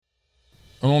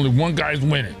and only one guy's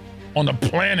winning on the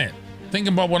planet. Think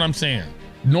about what I'm saying.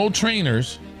 No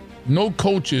trainers, no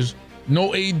coaches,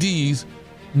 no ADs,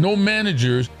 no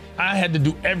managers. I had to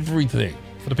do everything.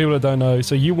 For the people that don't know,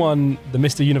 so you won the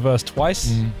Mr. Universe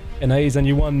twice in A's, and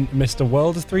you won Mr.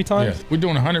 World 3 times? Yes. We're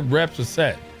doing 100 reps a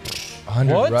set.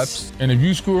 100 reps? And if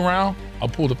you screw around, I'll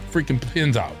pull the freaking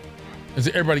pins out and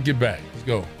say, everybody get back. Let's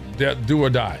go. Do or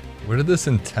die. Where did this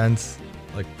intense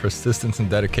persistence and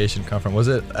dedication come from? Was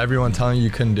it everyone telling you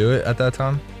couldn't do it at that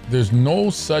time? There's no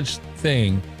such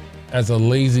thing as a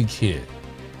lazy kid.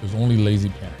 There's only lazy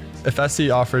parents. If SC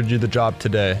offered you the job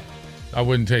today, I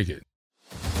wouldn't take it.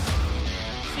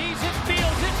 Sees it,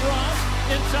 feels it, runs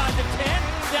inside the 10,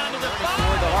 down to the 5.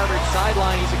 Toward the Harvard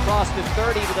sideline, he's across the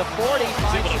 30 to the 40.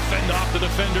 He's able to fend off the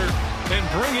defender and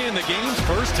bring in the game's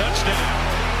first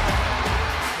touchdown.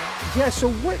 Yeah,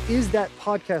 so what is that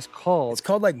podcast called? It's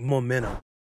called Momentum.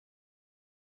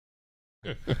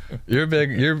 you're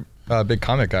a big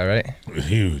comic guy, right?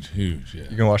 Huge, yeah.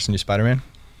 You gonna watch the new Spider-Man?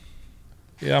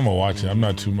 Yeah, I'm gonna watch it. I'm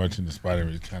not too much into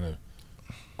Spider-Man. It's kind of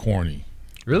corny.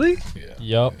 Really? Yeah.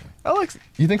 Yep.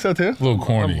 You think so too? A little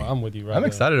corny. I'm with you right I'm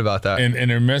excited about that. And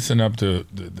they're messing up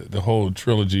the whole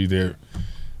trilogy there.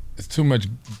 It's too much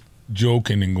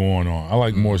joking and going on. I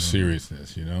like more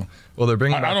seriousness, you know? Well, they're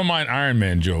bringing I don't mind Iron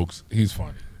Man jokes. He's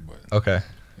funny. But Okay.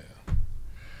 Yeah.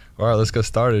 All right, let's get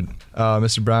started.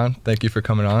 Mr. Brown, thank you for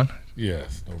coming on.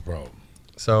 yes, no problem.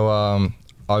 So,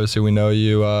 obviously we know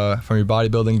you from your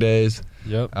bodybuilding days.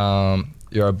 Yep.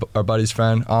 You're our buddy's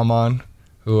friend, Amon,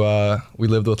 who we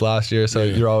lived with last year, so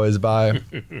you're always by.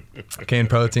 Cane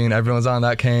protein, everyone's on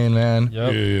that cane, man.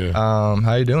 Yep. Yeah.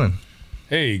 How you doing?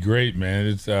 Hey, great, man.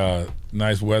 It's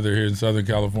nice weather here in Southern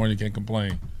California. Can't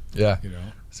complain, Yeah, you know?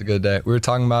 it's a good day. We were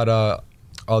talking about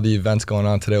all the events going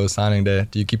on today with signing day.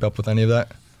 Do you keep up with any of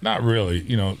that? Not really.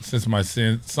 You know, since my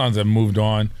sons have moved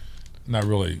on, not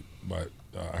really. But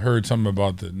I heard something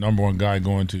about the number one guy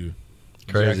going to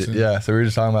Crazy. Jackson. Yeah, so we were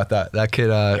just talking about that. That kid,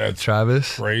 That's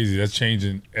Travis. Crazy. That's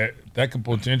changing. That could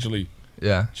potentially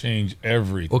Yeah. change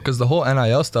everything. Well, because the whole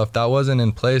NIL stuff, that wasn't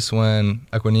in place when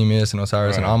Equanimous and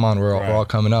Osiris and Right. Amon were Right. all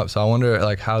coming up. So I wonder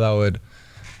how that would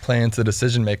play into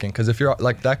decision making. Because if you're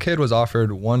that kid was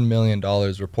offered $1 million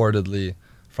reportedly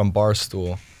from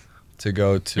Barstool to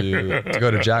go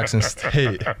to Jackson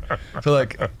State. So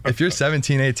if you're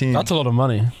 17, 18, That's a lot of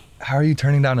money. how are you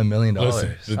turning down $1 million?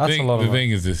 Listen, the That's a lot of the money.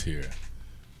 thing is this here.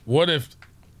 What if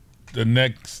the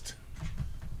next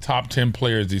top 10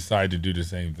 players decide to do the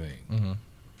same thing? Mm-hmm.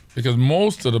 Because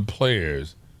most of the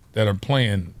players that are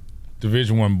playing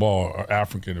Division I ball are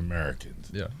African Americans.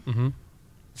 Yeah.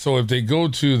 So if they go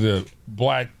to the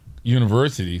black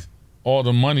universities, all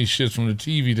the money shifts from the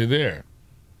TV to there.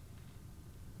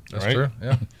 That's right? true.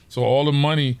 Yeah. So all the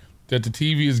money that the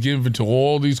TV is giving to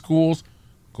all these schools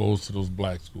goes to those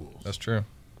black schools. That's true.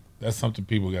 That's something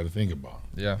people got to think about.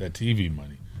 Yeah. That TV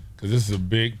money, because this is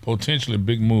potentially a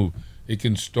big move. It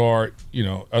can start,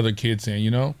 other kids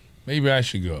saying, maybe I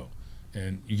should go,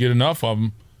 and you get enough of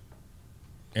them,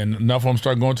 and enough of them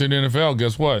start going to the NFL.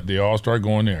 Guess what? They all start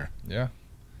going there. Yeah.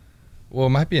 Well, it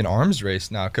might be an arms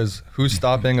race now because who's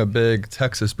stopping a big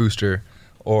Texas booster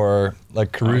or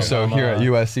Caruso here at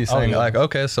USC saying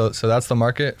okay, so that's the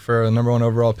market for a number 1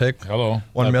 overall pick. Hello.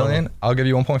 $1 million, I'll give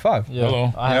you 1.5.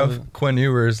 Yeah. Hello. Quinn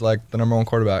Ewers the number 1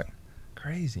 quarterback.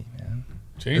 Crazy, man.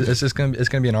 Change It's just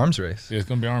gonna be an arms race. Yeah, it's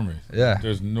gonna be arm race. Yeah.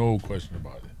 There's no question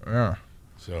about it. Yeah.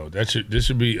 So this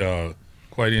should be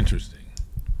quite interesting.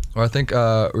 Well, I think we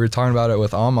were talking about it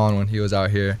with Amon when he was out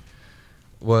here.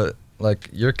 What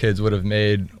your kids would have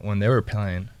made when they were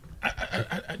playing.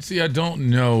 I don't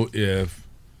know if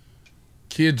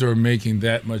kids are making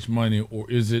that much money, or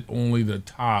is it only the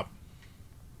top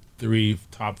 3,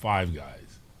 top 5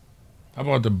 guys? How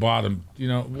about the bottom?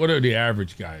 What are the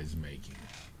average guys making?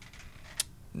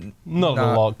 Not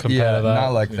a lot compared to that.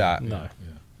 Not like that. No.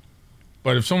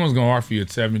 But if someone's going to offer you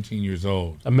at 17 years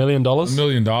old, $1 million? $1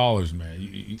 million,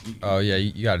 man. Oh yeah,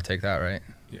 you got to take that, right?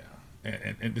 Yeah.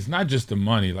 And it's not just the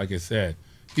money. Like I said,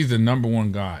 he's the number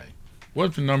 1 guy. What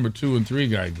if the number 2 and 3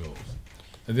 guy goes?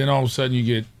 And then all of a sudden you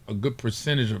get a good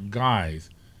percentage of guys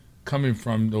coming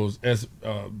from those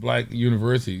black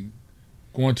universities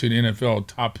going to the NFL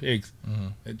top picks.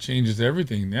 That changes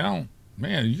everything. Now,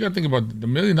 man, you got to think about the $1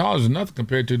 million is nothing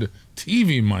compared to the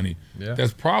TV money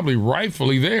that's probably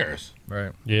rightfully theirs.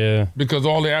 Right. Yeah. Because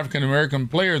all the African American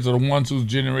players are the ones who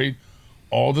generate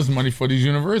all this money for these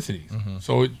universities.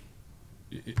 So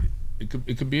it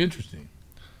could be interesting.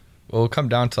 Well, it'll come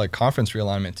down to conference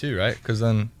realignment too, right? Because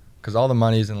all the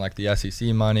money's in the SEC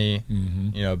money,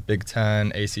 Big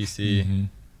Ten, ACC.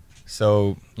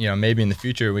 So maybe in the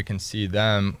future we can see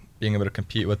them being able to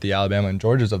compete with the Alabama and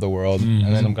Georgias of the world, and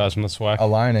then Some guys from the SWAC.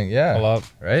 aligning. Yeah, A lot.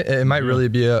 right. It might really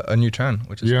be a new trend,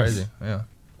 which is Yes. crazy. Yeah,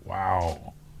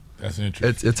 Wow. That's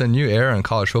interesting. it's a new era in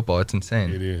college football. It's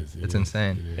insane. It is. It's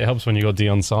insane. It helps when you got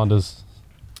Deion Sanders.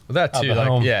 Well, that At too. the Like,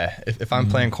 helm. yeah, if I'm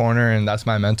playing corner and that's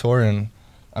my mentor, and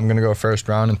I'm gonna go first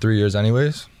round in 3 years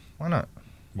anyways, why not?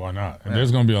 Why not? And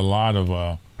there's going to be a lot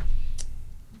of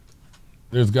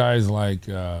there's guys like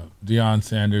Deion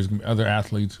Sanders, other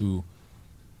athletes who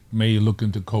may look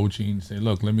into coaching, say,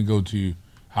 look, let me go to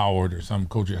Howard or some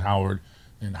coach at Howard,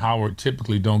 and Howard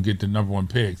typically don't get the number 1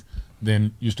 picks.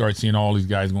 Then you start seeing all these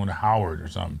guys going to Howard or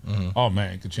something. Oh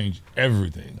man, it could change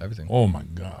everything. Everything. Oh my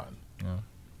God.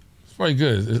 It's very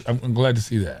good. I'm glad to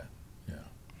see that.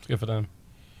 It's good for them.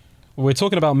 Well, we're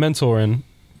talking about mentoring.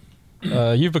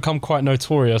 You've become quite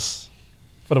notorious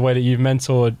for the way that you've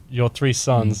mentored your 3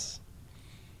 sons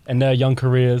and their young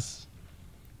careers.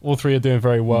 All 3 are doing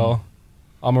very well.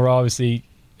 Amara obviously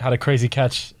had a crazy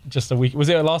catch just a week. Was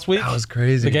it last week? That was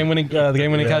crazy. The game-winning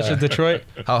catch at Detroit.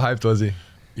 How hyped was he?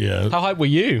 Yeah. How hyped were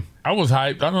you? I was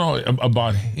hyped. I don't know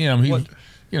about him. He's,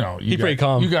 He's pretty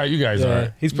calm. You guys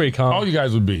are. He's pretty calm. All you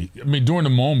guys would be. I mean, during the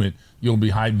moment, you'll be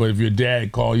hyped. But if your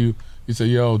dad call you, you say,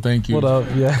 "Yo, thank you." What up?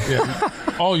 Yeah. Yeah.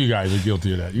 All you guys are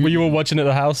guilty of that. Were you all watching at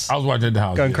the house? I was watching at the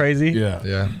house. Going crazy? Yeah.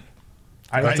 Yeah,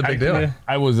 that's a big deal.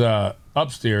 I was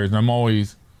upstairs, and I'm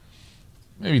always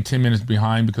maybe 10 minutes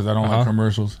behind because I don't like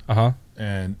commercials.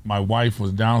 And my wife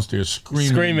was downstairs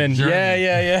screaming. German.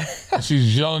 Yeah.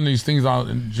 She's yelling these things out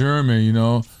in German, you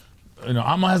know.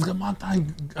 I'm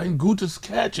ein gutes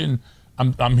catch, and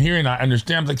I'm hearing, I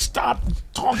understand. I'm like, stop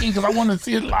talking because I want to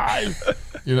see it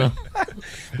live, you know.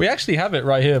 We actually have it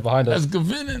right here behind us. That's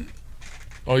gewinnen.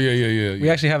 Oh yeah. We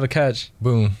actually have a catch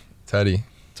Boom, Teddy.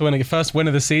 to win the first win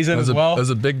of the season It as well. was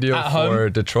a big deal At for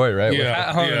home. Detroit, right? Yeah.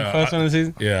 At home, first win of the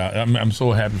season. Yeah, I'm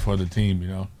so happy for the team. You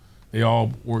know, they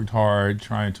all worked hard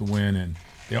trying to win, and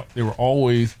they were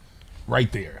always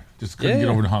right there. Just couldn't get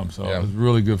over the hump. So it was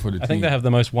really good for the team. I think they have the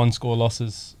most one-score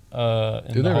losses in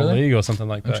the whole league or something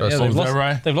like that. Yeah, Interesting. they've Is that lost,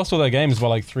 right? They've lost all their games by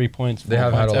like 3 points. They 4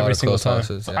 have had points a lot every of single close time.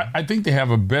 losses. Yeah. I think they have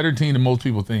a better team than most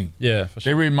people think. Yeah, for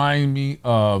They sure. remind me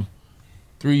of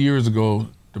 3 years ago,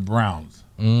 the Browns.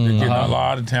 They're getting a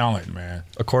lot of talent, man.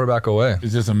 A quarterback away.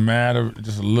 It's just a matter of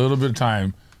just a little bit of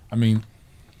time. I mean,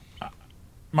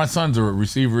 my sons are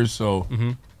receivers, so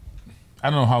I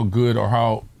don't know how good or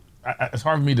how. It's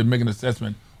hard for me to make an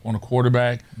assessment on a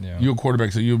quarterback. Yeah. You're a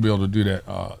quarterback, so you'll be able to do that.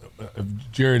 If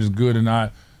Jared is good or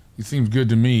not, he seems good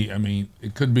to me. I mean,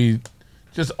 it could be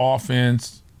just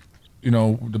offense,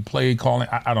 the play calling.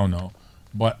 I don't know.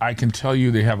 But I can tell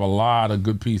you they have a lot of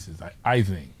good pieces, I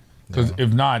think. Because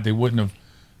if not, they wouldn't have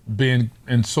been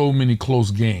in so many close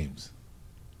games.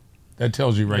 That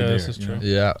tells you right there. This is true.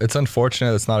 Yeah, it's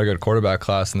unfortunate it's not a good quarterback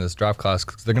class in this draft class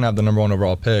because they're going to have the number 1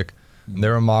 overall pick. They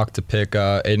were mocked to pick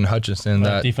Aiden Hutchinson,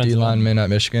 that defensive D-lineman at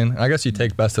Michigan. I guess you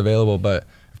take best available, but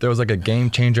if there was like a game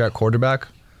changer at quarterback,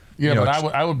 Yeah, but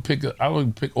I would pick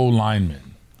O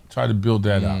linemen. Try to build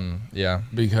that up yeah,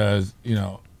 because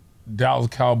Dallas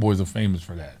Cowboys are famous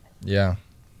for that. yeah.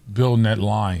 Building that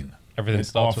line, Everything that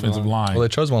starts with offensive the line. Well, they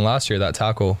chose one last year, that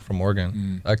tackle from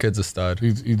Oregon. That kid's a stud.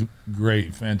 He's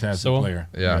great, fantastic So? player.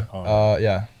 Yeah,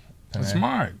 yeah. That's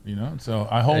smart, So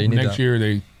I hope you need next that. year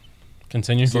they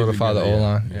Continue. Solidify the together,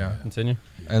 O-line. yeah. Yeah. Continue.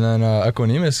 And then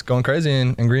Equanimus going crazy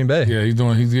in Green Bay. Yeah, he's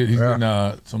getting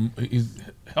Yeah. he's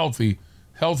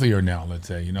healthier now. Let's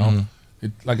say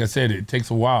It, like I said, it takes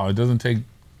a while. It doesn't take,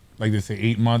 like they say,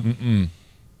 8 months,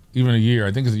 even a year.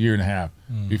 I think it's a year and a half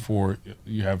before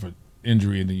you have an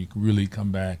injury and then you can really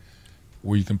come back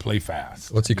where you can play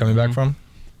fast. What's he coming back from?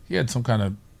 He had some kind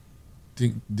of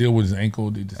deal with his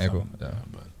ankle. They did Ankle, something, yeah.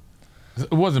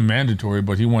 but it wasn't mandatory,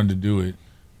 but he wanted to do it,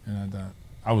 and I thought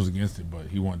I was against it, but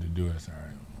he wanted to do it. I said, all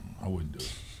right, I wouldn't do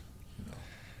it.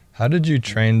 How did you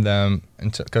train them?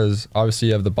 Because obviously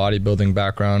you have the bodybuilding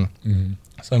background.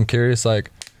 So I'm curious,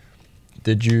 like,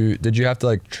 did you have to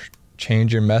like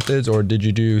change your methods, or did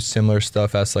you do similar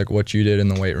stuff as like what you did in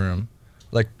the weight room,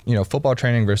 like football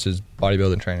training versus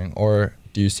bodybuilding training, or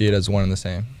do you see it as one and the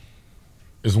same?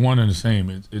 It's one and the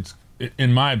same. It's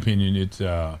in my opinion, it's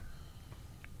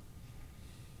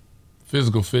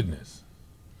physical fitness,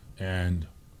 and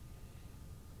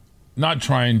not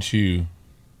trying to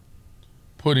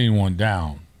put anyone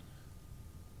down.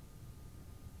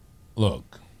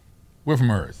 Look, we're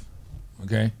from Earth,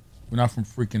 okay? We're not from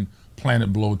freaking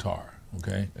planet Blotar,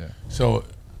 okay? Yeah. So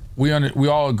we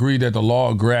all agree that the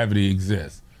law of gravity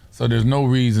exists. So there's no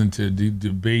reason to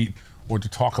debate or to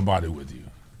talk about it with you.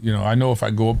 I know if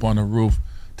I go up on the roof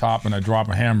top and I drop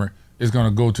a hammer, it's going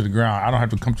to go to the ground. I don't have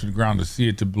to come to the ground to see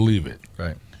it to believe it.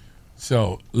 Right.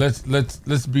 So let's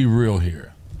be real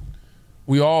here.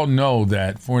 We all know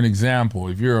that, for an example,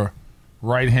 if you're a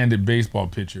right-handed baseball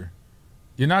pitcher,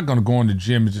 you're not going to go in the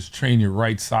gym and just train your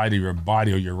right side of your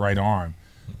body or your right arm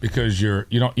because you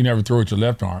never throw with your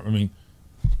left arm. I mean,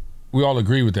 we all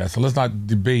agree with that. So let's not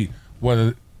debate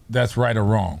whether that's right or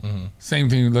wrong.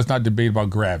 Same thing. Let's not debate about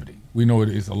gravity. We know it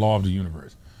is a law of the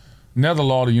universe. Another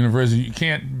law of the universe is you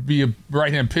can't be a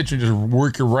right-hand pitcher and just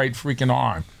work your right freaking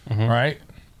arm, right?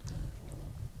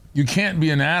 You can't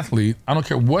be an athlete, I don't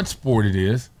care what sport it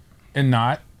is, and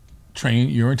not train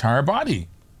your entire body.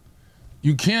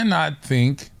 You cannot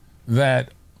think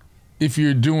that if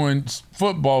you're doing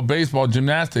football, baseball,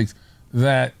 gymnastics,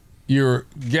 that your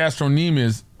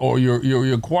gastrocnemius or your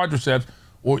quadriceps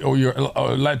or your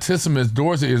latissimus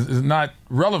dorsi is not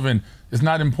relevant. It's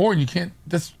not important. You can't.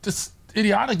 That's just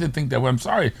idiotic to think that way. I'm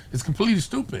sorry. It's completely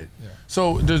stupid. Yeah.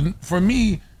 So for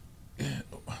me,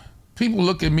 people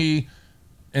look at me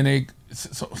and they.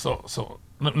 So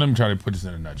let me try to put this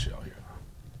in a nutshell here.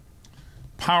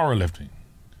 Powerlifting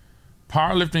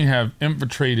have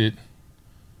infiltrated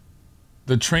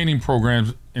the training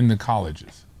programs in the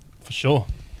colleges. For sure.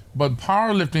 But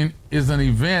powerlifting is an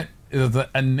event, is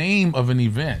a name of an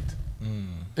event.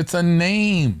 It's a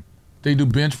name. They do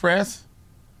bench press,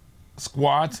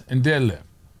 squats, and deadlift.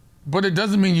 But it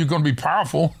doesn't mean you're going to be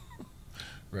powerful.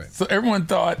 Right. So everyone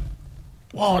thought,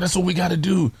 whoa, that's what we got to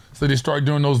do. So they started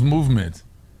doing those movements.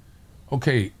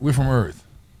 Okay, we're from Earth.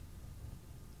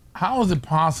 How is it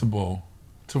possible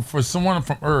for someone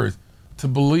from Earth to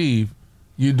believe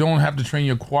you don't have to train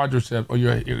your quadriceps or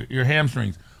your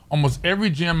hamstrings? Almost every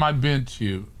gym I've been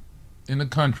to in the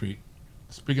country,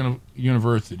 speaking of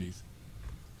universities,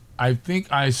 I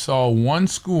think I saw one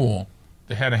school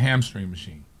that had a hamstring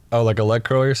machine. Oh, like a leg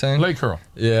curl, you're saying? Leg curl.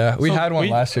 Yeah, we had one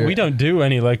last year. We don't do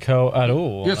any leg curl at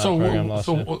all. Yeah, just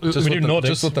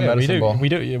with the medicine ball. We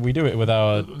do it with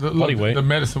our body weight. The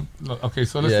medicine. Okay,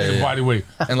 so let's say the body weight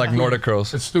and like Nordic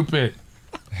curls. It's stupid.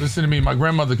 Listen to me. My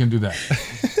grandmother can do that.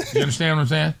 You understand what I'm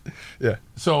saying? Yeah.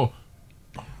 So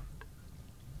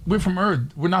we're from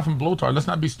Earth. We're not from Blowtard. Let's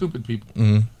not be stupid people.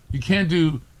 You can't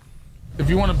do. If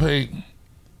you want to play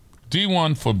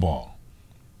D1 football.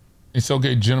 It's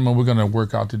okay, gentlemen, we're going to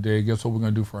work out today. Guess what we're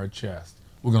going to do for our chest?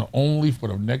 We're going to only, for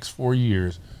the next 4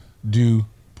 years, do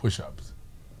push-ups.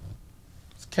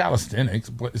 It's calisthenics,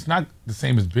 but it's not the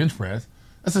same as bench press.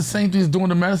 That's the same thing as doing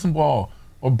the medicine ball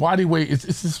or body weight. It's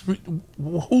just,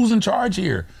 who's in charge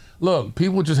here? Look,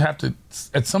 people just have to,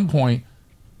 at some point,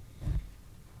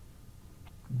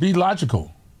 be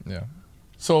logical. Yeah.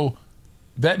 So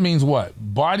that means what?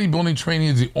 Bodybuilding training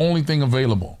is the only thing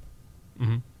available.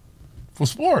 For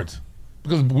sports,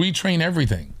 because we train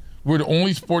everything. We're the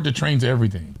only sport that trains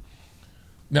everything.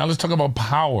 Now let's talk about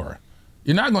power.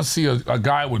 You're not going to see a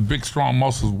guy with big, strong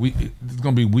muscles. He's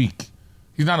going to be weak.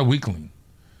 He's not a weakling.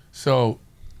 So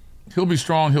he'll be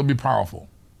strong. He'll be powerful.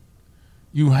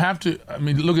 You have to. I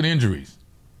mean, look at injuries.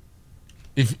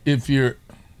 If you're,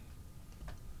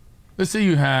 let's say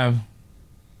you have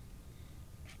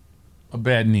a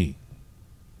bad knee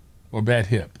or a bad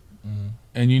hip.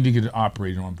 And you need to get it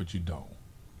operated on, but you don't.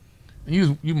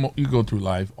 And you go through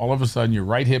life. All of a sudden, your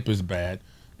right hip is bad,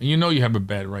 and you know you have a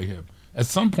bad right hip. At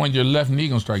some point, your left knee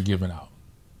gonna start giving out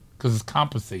because it's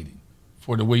compensating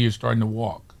for the way you're starting to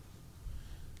walk.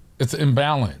 It's an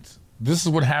imbalance. This is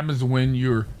what happens when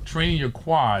you're training your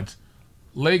quads,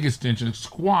 leg extension,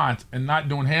 squats, and not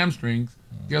doing hamstrings.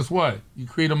 Guess what? You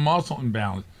create a muscle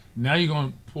imbalance. Now you're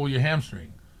gonna pull your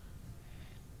hamstring.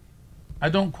 I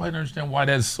don't quite understand why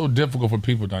that's so difficult for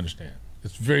people to understand.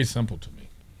 It's very simple to me.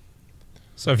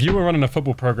 So if you were running a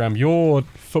football program, your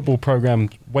football program,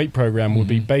 weight program, would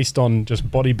be based on just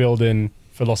bodybuilding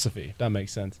philosophy. That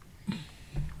makes sense.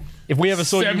 If we ever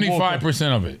saw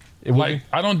 75% of it. Like,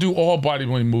 I don't do all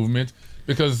bodybuilding movements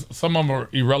because some of them are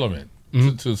irrelevant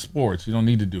to sports. You don't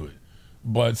need to do it.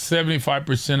 But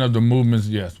 75% of the movements,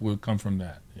 yes, will come from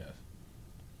that. Yes.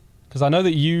 Because I know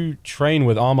that you trained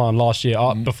with Arman last year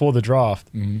before the draft.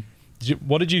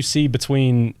 What did you see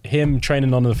between him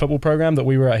training on the football program that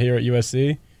we were at here at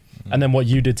USC and then what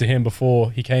you did to him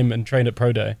before he came and trained at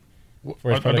Pro Day?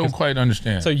 I don't quite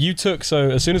understand. So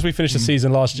as soon as we finished the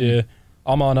season last year,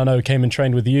 Arman, I know, came and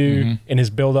trained with you in his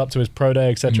build-up to his Pro Day,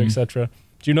 et cetera, et cetera.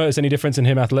 Do you notice any difference in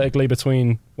him athletically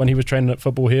between when he was training at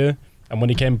football here and when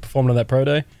he came and performed on that Pro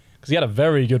Day? Because he had a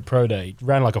very good Pro Day. He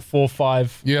ran like a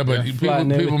 4.5. Yeah, but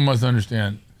people must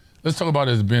understand. Let's talk about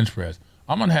his bench press.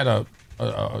 Arman had I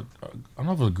don't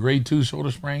know if it was a grade 2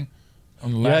 shoulder sprain.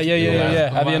 On the last, yeah.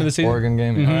 At the end of the season. Oregon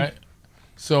game. All right.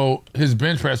 So his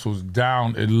bench press was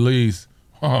down at least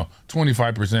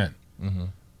 25%.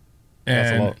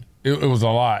 That's a lot. it was a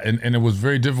lot, and it was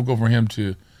very difficult for him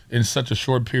to, in such a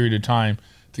short period of time,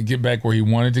 to get back where he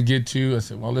wanted to get to. I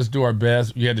said, well, let's do our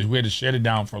best. We had to shut it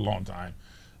down for a long time,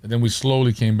 and then we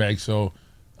slowly came back. So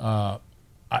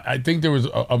I think there was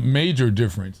a major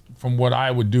difference from what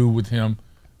I would do with him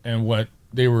and what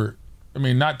they were. I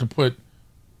mean, not to put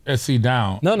SC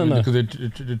down. No. Because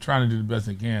they're trying to do the best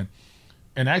they can.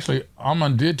 And actually,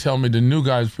 Amon did tell me the new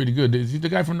guy is pretty good. Is he the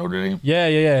guy from Notre Dame? Yeah.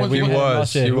 He was.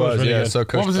 really Yeah. good. So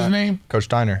Coach What was his name? Coach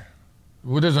Steiner.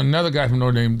 Well, there's another guy from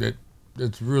Notre Dame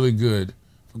that's really good.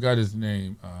 Forgot his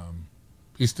name.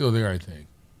 He's still there, I think.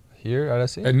 Here at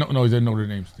SC? No, he's at Notre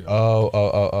Dame still.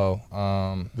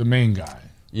 The main guy.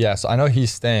 Yeah, so I know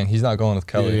he's staying. He's not going with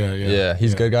Kelly. Yeah.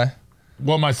 He's a good guy?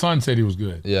 Well, my son said he was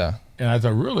good. Yeah. And I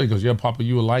thought, really? He goes, yeah, Papa,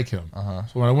 you would like him. Uh-huh.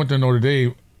 So when I went to Notre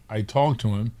Dame, I talked to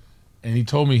him, and he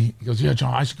told me, he goes, yeah,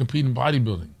 John, I should compete in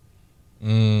bodybuilding.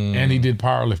 And he did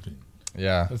powerlifting.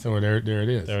 Yeah. So there it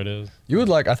is. There it is.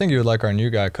 I think you would like our new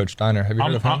guy, Coach Steiner. Have you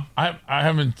heard of him? I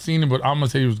haven't seen him, but Amon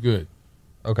said he was good.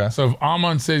 Okay. So if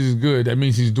Amon says he's good, that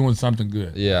means he's doing something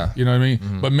good. Yeah. You know what I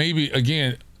mean? But maybe,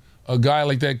 again, a guy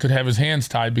like that could have his hands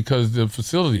tied because the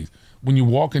facilities. When you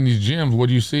walk in these gyms, what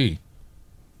do you see?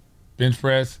 Bench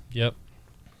press, Yep.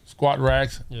 squat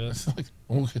racks. Yeah. It's like,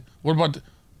 okay. What about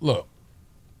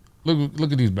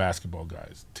look at these basketball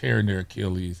guys tearing their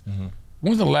Achilles.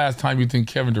 When's the last time you think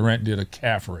Kevin Durant did a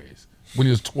calf raise? When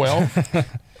he was 12?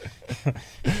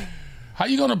 How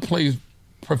you gonna play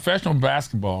professional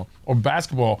basketball or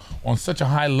basketball on such a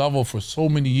high level for so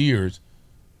many years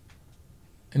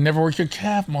and never work your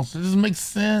calf muscle? It doesn't make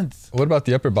sense. What about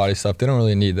the upper body stuff? They don't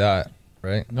really need that,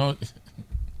 right? No.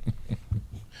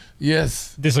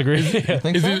 Yes. Disagree.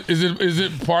 Is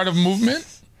it part of movement?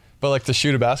 But like to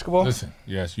shoot a basketball? Listen,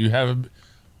 yes, you have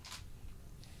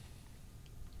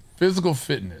physical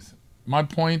fitness. My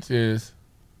point is,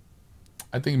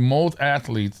 I think most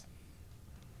athletes,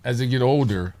 as they get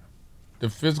older, the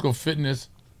physical fitness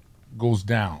goes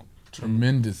down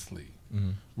tremendously.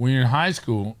 When you're in high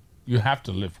school, you have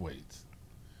to lift weights.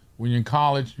 When you're in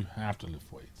college, you have to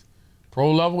lift weights.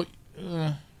 Pro level,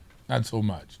 not so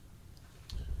much.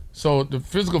 So the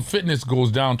physical fitness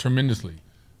goes down tremendously.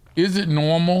 Is it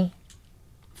normal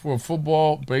for a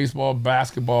football, baseball,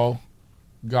 basketball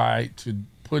guy to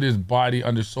put his body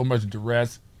under so much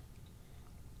duress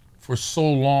for so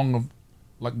long of,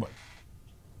 like what,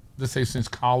 let's say since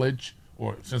college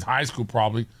or since high school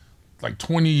probably, like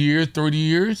 20 years, 30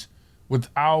 years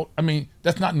without, I mean,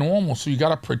 that's not normal. So you got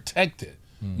to protect it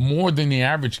more than the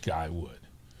average guy would.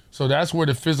 So that's where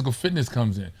the physical fitness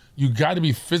comes in. You got to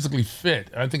be physically fit.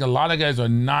 And I think a lot of guys are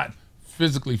not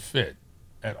physically fit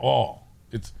at all.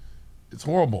 It's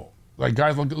horrible. Like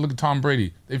guys, look at Tom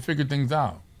Brady. They figured things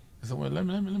out. They said, well, let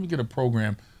me get a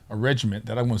program, a regiment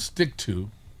that I want to stick to,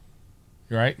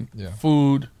 right? Yeah.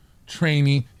 Food,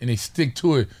 training, and they stick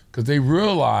to it because they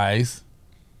realize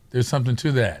there's something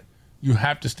to that. You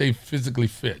have to stay physically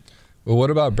fit. Well,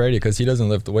 what about Brady? Because he doesn't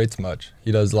lift the weights much.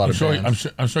 He does a lot of bands.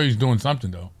 I'm sure he's doing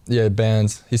something though. Yeah,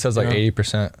 bands. He says like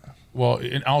 80%. Well,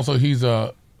 and also he's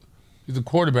a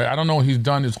quarterback. I don't know what he's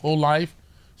done his whole life,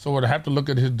 so I'd have to look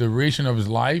at his duration of his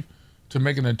life to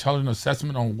make an intelligent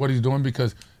assessment on what he's doing.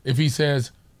 Because if he says,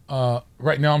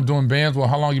 right now I'm doing bands, well,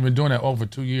 how long you been doing that? Oh, for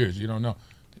 2 years. You don't know.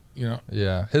 You know.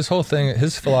 Yeah, his whole thing,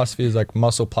 his philosophy is like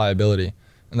muscle pliability,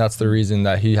 and that's the reason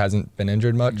that he hasn't been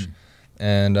injured much.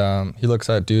 And he looks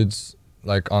at dudes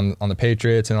like on the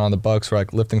Patriots and on the Bucks who are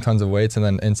like lifting tons of weights, and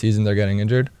then in season they're getting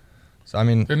injured. So I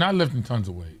mean, they're not lifting tons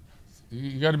of weight.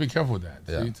 You got to be careful with that.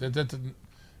 Yeah. See, that's a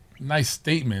nice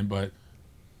statement, but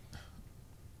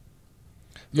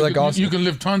like you can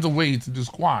lift tons of weights and do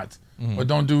squats, but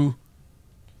don't do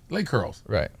leg curls.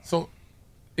 Right. So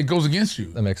it goes against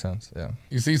you. That makes sense. Yeah.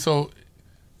 You see, so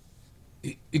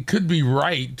it could be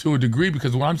right to a degree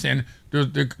because what I'm saying,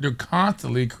 they're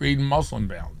constantly creating muscle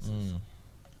imbalances.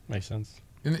 Makes sense.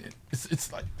 And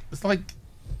it's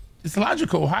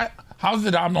logical. How is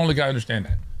it I'm the only guy to understand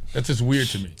that? That's just weird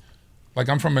to me. Like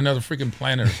I'm from another freaking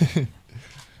planet.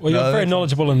 Well, you're very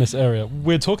knowledgeable in this area.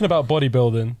 We're talking about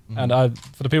bodybuilding, and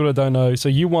for the people that don't know, so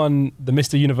you won the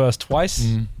Mr. Universe twice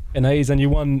in A's, and you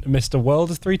won Mr.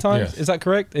 World 3 times. Yes. Is that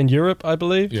correct? In Europe, I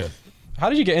believe. Yes. How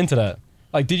did you get into that?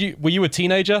 Like, were you a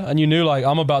teenager and you knew like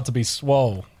I'm about to be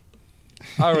swole?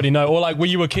 I already know. Or like, were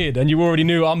you a kid and you already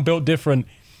knew I'm built different?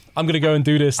 I'm gonna go and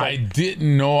do this. I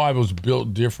didn't know I was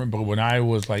built different, but when I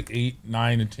was like 8,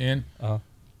 9, and 10,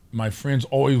 my friends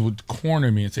always would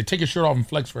corner me and say, "Take your shirt off and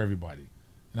flex for everybody."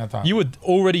 And I thought you were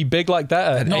already big like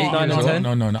that at 8, 9, and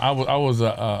 10. No.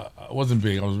 I wasn't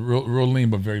big. I was real lean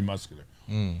but very muscular.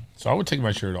 So I would take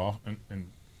my shirt off and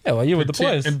Yeah, well, you were the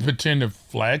boys. and pretend to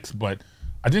flex, but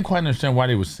I didn't quite understand why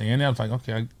they were saying that. I was like,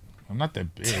 okay, I'm not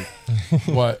that big.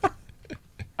 But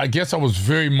I guess I was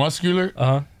very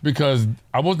muscular because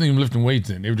I wasn't even lifting weights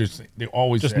then. They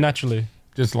always Just said, naturally.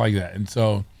 just like that. And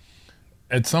so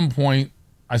at some point,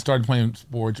 I started playing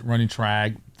sports, running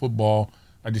track, football.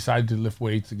 I decided to lift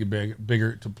weights to get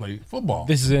bigger to play football.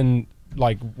 This is in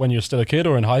like when you're still a kid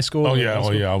or in high school? Oh or yeah, high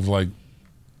school? I was like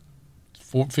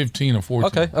 15 or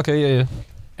 14. Okay, yeah.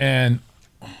 And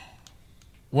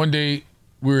one day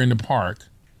we were in the park,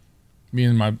 me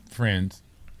and my friends,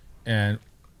 and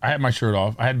I had my shirt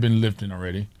off. I had been lifting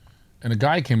already. And a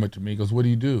guy came up to me, he goes, "What do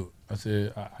you do?" I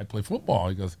said, I play football.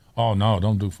 He goes, "Oh, no,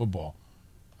 don't do football."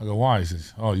 I go, "Why?" He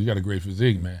says, "Oh, you got a great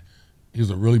physique, man." He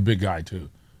was a really big guy, too.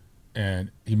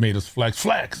 And he made us flex.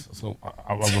 So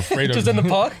I was afraid of Just in the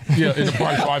park? Yeah, in the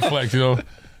park, so I flex,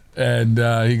 And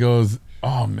he goes,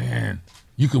 "Oh, man,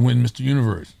 you could win Mr.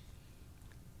 Universe."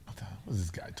 I thought, what's this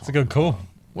guy talking It's a good call.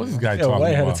 What's this guy Yeah, talking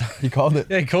way ahead about? of time. He called it.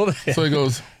 Yeah, he called it. So he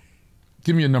goes,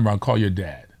 "Give me your number. I'll call your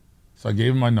dad." So I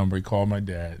gave him my number. He called my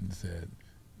dad and said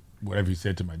whatever he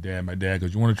said to my dad. My dad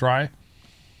goes, "You want to try?" I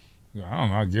go, "I don't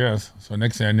know, I guess." So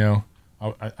next thing I know,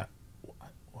 I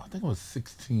think I was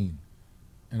 16.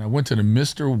 And I went to the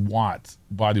Mr. Watts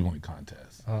bodybuilding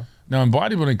contest. Now in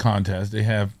bodybuilding contests,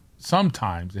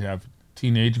 sometimes they have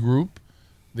teenage group,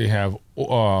 they have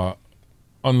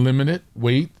unlimited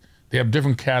weight, they have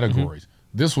different categories.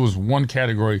 This was one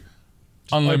category,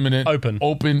 unlimited,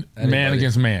 open man Anybody.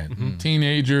 against man.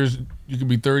 Teenagers, you could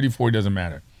be 30, 40, doesn't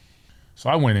matter. So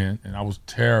I went in and I was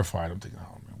terrified. I'm thinking,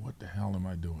 oh man, what the hell am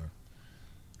I doing?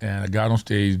 And I got on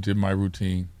stage, did my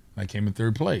routine, and I came in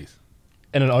 3rd place.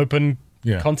 In an open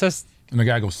contest? And the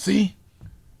guy goes, "See,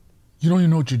 you don't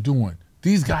even know what you're doing.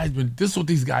 These guys, this is what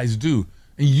these guys do.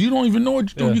 And you don't even know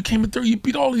what you're doing. Yeah. You came in 3rd, you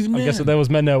beat all these men." I guess that there was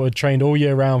men that were trained all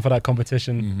year round for that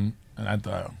competition. And I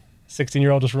thought,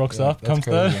 16-year-old just rocks up, comes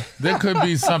crazy. third. there could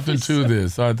be something to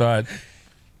this. So I thought,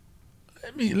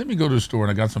 let me go to the store,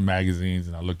 and I got some magazines,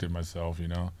 and I looked at myself,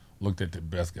 looked at the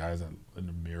best guys in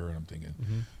the mirror, and I'm thinking,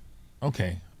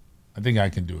 okay, I think I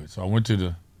can do it. So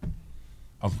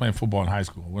I was playing football in high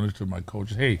school. I went to my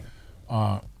coach, "Hey,"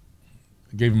 I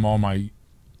gave him all my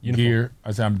gear.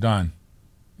 I said, "I'm done."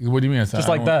 He goes, "What do you mean?" I said, Just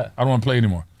like that? I don't want to play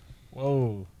anymore."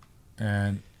 Whoa.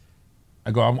 And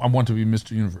I go, I want to be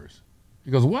Mr. Universe.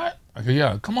 He goes, "What?" I go,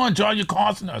 "Yeah, come on, John, you're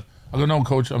costing us." I go, "No,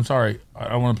 coach, I'm sorry. I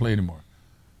don't want to play anymore."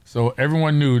 So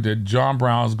everyone knew that John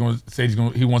Brown was going to say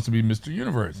he wants to be Mr.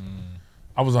 Universe.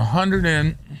 I was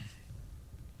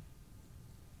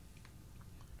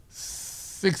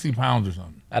 160 pounds or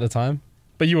something. At a time?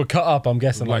 But you were cut up, I'm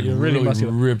guessing. Like you're really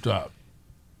muscular. ripped up.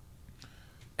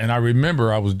 And I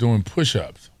remember I was doing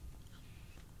push-ups.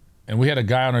 And we had a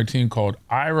guy on our team called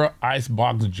Ira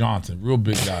Icebox Johnson, real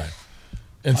big guy.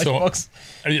 And Icebox?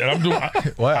 So, yeah, I'm doing.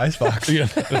 What icebox? Yeah,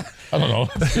 I don't know.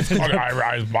 It's called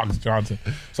Ira Icebox Johnson.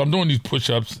 So I'm doing these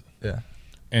push-ups, Yeah.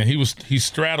 and he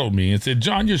straddled me and said,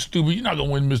 "John, you're stupid. You're not gonna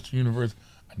win Mr. Universe."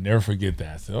 I never forget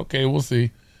that. I said, "Okay, we'll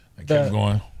see." I kept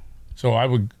going. So I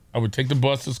would take the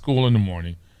bus to school in the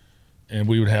morning, and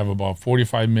we would have about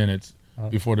 45 minutes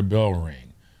before the bell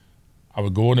rang. I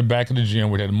would go in the back of the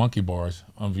gym where they had monkey bars.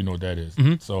 I don't know if you know what that is.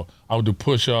 So I would do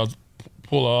push-ups,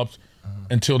 pull-ups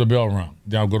until the bell rang.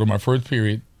 Then I would go to my first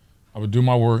period. I would do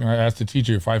my work, and I asked the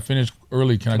teacher, if I finish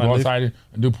early, can I go outside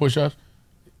and do push-ups?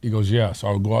 He goes, "Yeah." So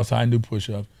I would go outside and do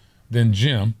push-ups. Then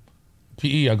gym,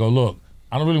 PE, I go, "Look,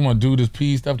 I don't really want to do this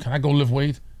PE stuff. Can I go lift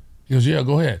weights?" He goes, "Yeah,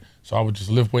 go ahead." So I would just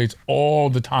lift weights all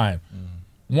the time.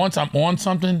 Once I'm on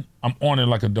something, I'm on it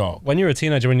like a dog. When you were a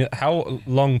teenager, how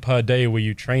long per day were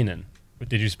you training? What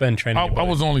did you spend training? I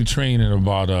was only training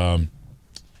about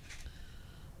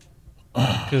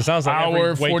because it sounds like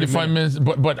hour, 45 minutes.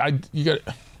 But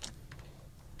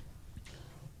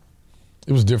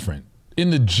it was different. In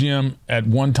the gym at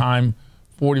one time,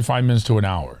 45 minutes to an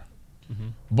hour.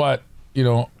 But,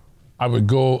 I would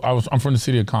go, I'm from the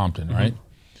city of Compton, right?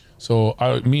 So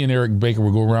me and Eric Baker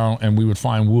would go around and we would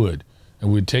find wood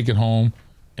and we'd take it home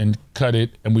and cut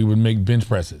it and we would make bench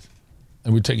presses.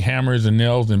 And we'd take hammers and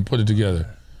nails and put it together.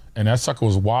 And that sucker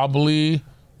was wobbly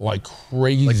like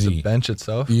crazy. Like the bench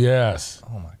itself? Yes.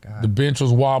 Oh my God. The bench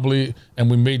was wobbly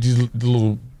and we made these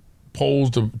little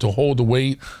poles to hold the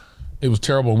weight. It was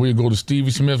terrible. We'd go to Stevie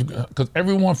Smith because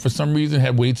everyone for some reason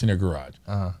had weights in their garage.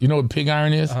 You know what pig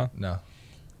iron is? No.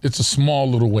 It's a small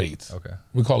little weights. Okay.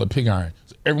 We call it pig iron.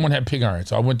 So everyone had pig iron.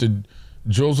 So I went to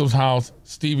Joseph's house,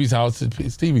 Stevie's house. Said,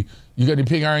 "Stevie, you got any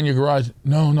pig iron in your garage?"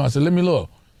 No. I said, "Let me look."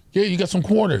 "Yeah, you got some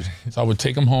quarters." So I would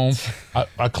take them home.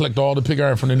 I collect all the pig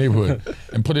iron from the neighborhood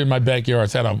and put it in my backyard.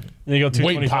 So I had You got a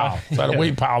weight 225. pile. So I had a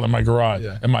weight pile in my garage,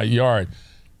 in my yard.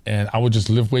 And I would just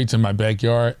lift weights in my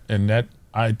backyard. And that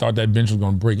I thought that bench was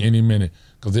going to break any minute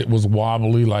because it was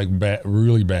wobbly like bad,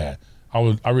 really bad.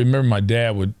 I remember my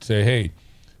dad would say, "Hey,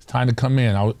 it's time to come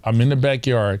in." I'm in the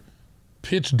backyard,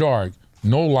 pitch dark,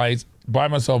 no lights, by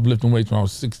myself lifting weights when I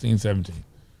was 16, 17.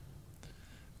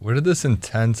 Where did this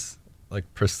intense,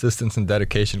 like, persistence and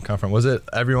dedication come from? Was it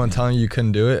everyone telling you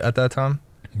couldn't do it at that time?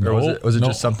 Or was it No.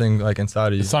 just something, like, inside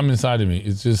of you? It's something inside of me.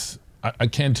 It's just, I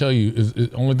can't tell you.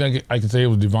 The only thing I can say it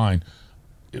was divine.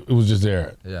 It was just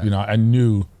there. Yeah. You know, I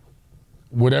knew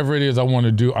whatever it is I want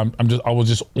to do, I was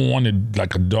just on it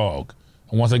like a dog.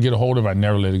 And once I get a hold of it, I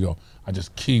never let it go. I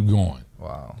just keep going.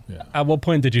 Wow. Yeah. At what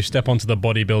point did you step onto the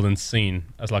bodybuilding scene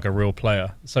as like a real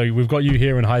player? So we've got you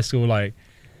here in high school, like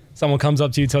someone comes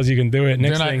up to you, tells you can do it.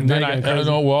 Next thing, then now I you're getting crazy.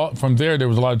 know. Well, from there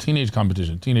was a lot of teenage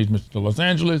competition. Teenage Mr. Los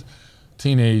Angeles,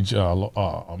 Teenage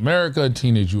America,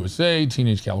 Teenage USA,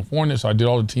 Teenage California. So I did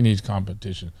all the teenage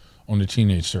competition on the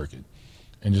teenage circuit,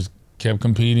 and just kept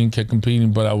competing.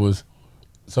 But I was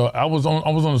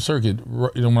on the circuit.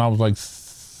 You know, when I was like,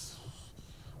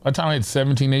 by the time I hit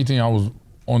 17, 18, I was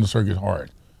on the circuit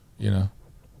hard. You know.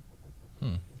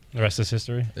 The rest is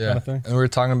history, Yeah. kind of thing. And we were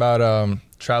talking about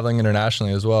traveling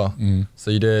internationally as well. So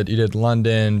you did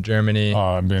London, Germany.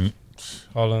 I've been.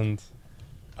 Holland.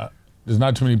 There's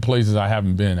not too many places I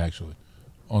haven't been actually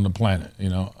on the planet. You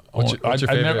know, What's your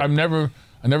favorite? I've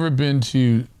never been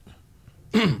to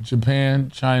Japan,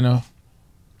 China,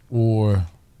 or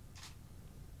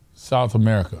South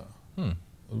America.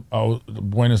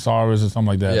 Buenos Aires or something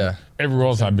like that. Yeah. Everywhere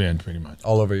else I've been, pretty much.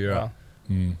 All over Europe.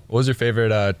 What was your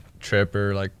favorite trip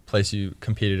or like place you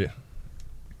competed at?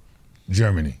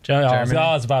 Germany. I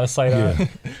was about to say that.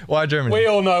 Why Germany? We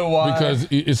all know why. Because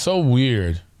it's so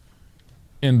weird.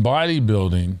 In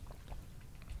bodybuilding,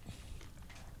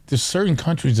 there's certain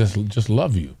countries that just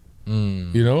love you,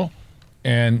 you know?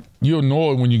 And you'll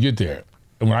know it when you get there.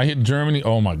 And when I hit Germany,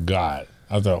 oh my God.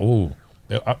 I thought, ooh,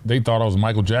 they thought I was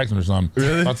Michael Jackson or something.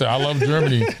 Really? I said, I love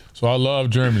Germany, so I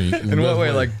love Germany. In what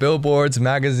way? Like billboards,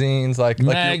 magazines,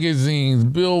 magazines,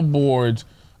 billboards.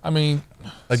 I mean,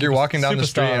 like you're walking down the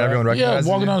street and everyone recognizes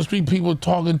yeah, walking you? down the street, people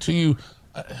talking to you.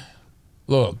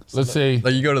 Look, let's say,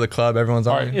 Like you go to the club, everyone's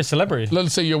on. All right. You're a celebrity.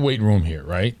 let's say your weight room here,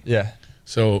 right? Yeah.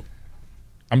 So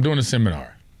I'm doing a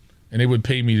seminar, and they would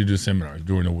pay me to do seminars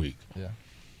during the week. Yeah.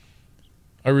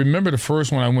 I remember the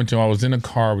first one I went to, I was in a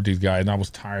car with these guys, and I was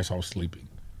tired, so I was sleeping.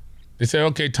 They said,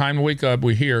 okay, time to wake up.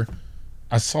 We're here.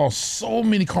 I saw so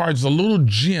many cars, a little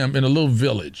gym in a little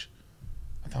village.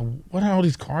 I thought, what are all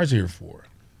these cars here for?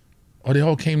 Oh, they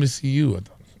all came to see you. I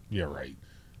thought, yeah, right.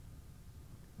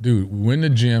 Dude, we're in the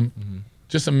gym.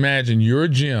 Just imagine your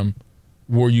gym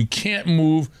where you can't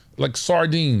move like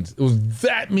sardines. It was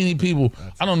that many people.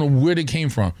 I don't know where they came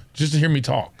from just to hear me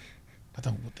talk. I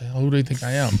thought, what the hell do they think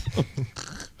I am?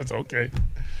 That's okay.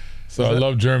 So I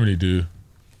love Germany, dude.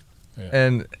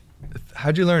 And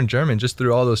how'd you learn German? Just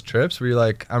through all those trips? Were you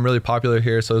like, I'm really popular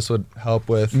here, so this would help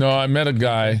with? No, I met a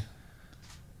guy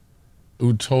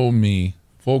who told me,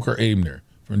 Volker Ebner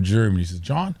from Germany. He says,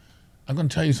 John, I'm going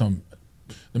to tell you something.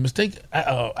 The mistake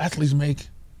athletes make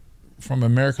from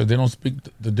America, they don't speak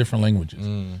the different languages.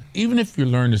 Even if you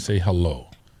learn to say hello,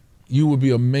 you would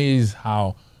be amazed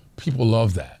how people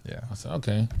love that. Yeah. I said,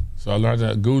 okay. So I learned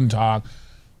that Guten Tag.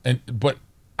 But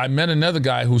I met another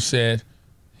guy who said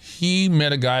he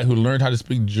met a guy who learned how to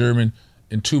speak German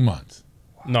in 2 months.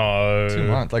 No. 2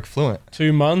 months, like fluent.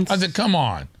 2 months? I said, come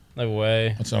on. No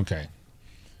way. I said, okay.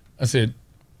 I said,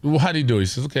 well, how'd he do it? He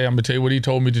says, okay, I'm going to tell you what he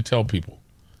told me to tell people.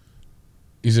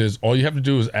 He says, all you have to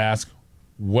do is ask,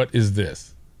 what is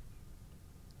this?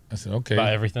 I said, okay.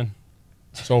 About everything.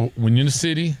 So when you're in the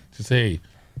city, just say, hey,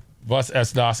 was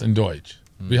ist das in Deutsch?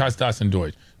 Wie heißt das in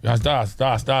Deutsch? Wie heißt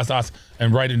das,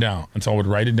 and write it down. And so I would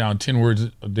write it down 10 words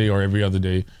a day or every other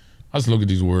day. I just look at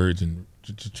these words and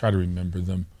just try to remember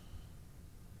them.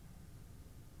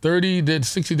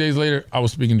 60 days later, I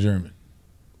was speaking German.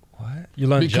 What? You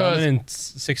learned Because- German in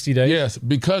 60 days? Yes,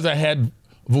 because I had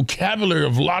vocabulary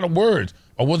of a lot of words.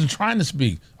 I wasn't trying to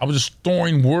speak. I was just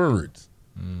storing words.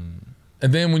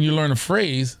 And then when you learn a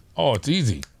phrase, oh, it's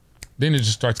easy. Then it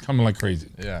just starts coming like crazy.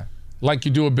 Yeah. Like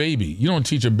you do a baby. You don't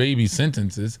teach a baby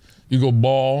sentences. You go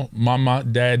ball, mama,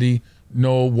 daddy,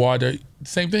 no, water,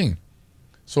 same thing.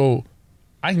 So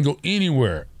I can go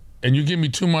anywhere. And you give me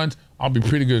 2 months, I'll be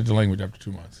pretty good at the language after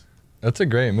 2 months. That's a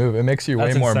great move. It makes you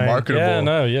That's way more insane. marketable. Yeah,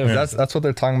 no, yeah. That's what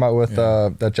they're talking about with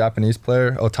that Japanese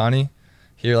player, Otani.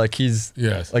 Here, like he's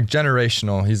Yes. like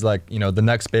generational. He's like, you know, the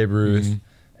next Babe Ruth.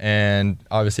 And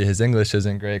obviously his English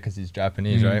isn't great because he's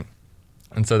Japanese, right?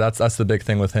 And so that's the big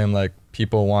thing with him. Like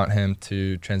people want him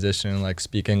to transition and like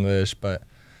speak English, but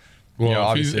Well, you know, if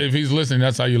obviously, he's listening,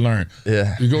 that's how you learn.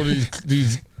 yeah, You go to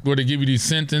these where they give you these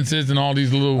sentences and all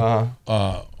these little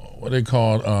what they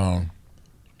call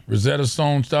Rosetta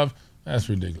Stone stuff. That's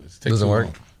ridiculous. Takes Doesn't too work?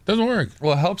 long. Doesn't work.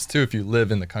 Well, it helps too if you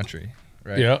live in the country,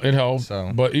 right? Yeah, it helps.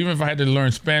 So- But even if I had to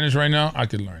learn Spanish right now, I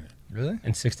could learn it. Really?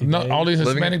 In 60 No, days. all these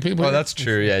Living- Hispanic people. Oh, that's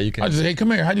true. Yeah, you can. I just, hey, come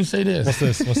here. How do you say this? What's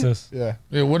this? What's this? yeah.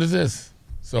 Yeah, what is this?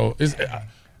 So it's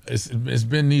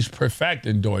bin nicht perfekt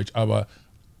in Deutsch, aber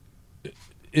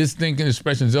ich denke, ich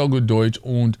spreche sehr gut Deutsch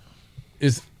und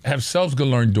ich habe selbst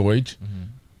gelernt Deutsch.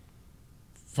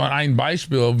 Von einem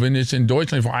Beispiel, wenn ich in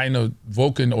Deutschland für eine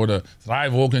Woche oder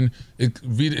 3 Wochen,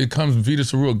 it comes wieder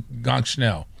zurück ganz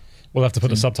schnell. We'll have to put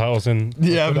the subtitles in.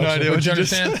 Yeah, I have no idea But what you you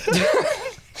just understand?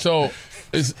 So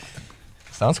it's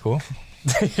Sounds cool.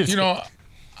 you know,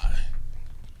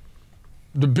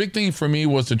 the big thing for me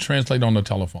was to translate on the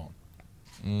telephone.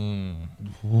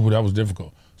 Ooh, that was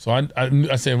difficult. So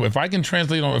I said, if I can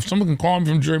translate if someone can call me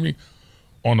from Germany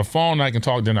on the phone, I can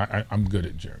talk. Then I'm good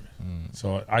at German,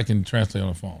 so I can translate on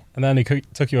the phone. And then it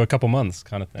took you a couple months,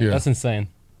 kind of thing. Yeah. That's insane.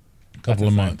 A couple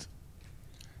of insane. months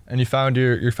And you found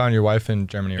your wife in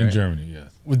Germany, right? in Germany.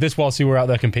 Yes, Was this whilst you were out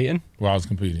there competing? while I was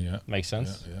competing. Yeah, Makes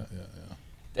sense.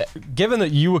 yeah. Given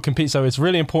that you were competing, so it's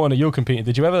really important that you're competing.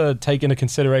 Did you ever take into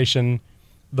consideration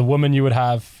the woman you would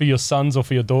have for your sons or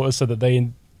for your daughters, so that they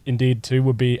indeed too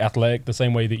would be athletic the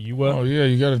same way that you were? Oh yeah,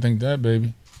 you got to think that,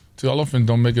 baby. 2 elephants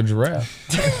don't make a giraffe.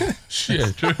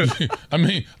 Shit. I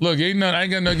mean, look, I ain't got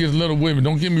nothing against little women.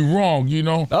 Don't get me wrong, you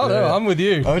know. Oh no, I'm with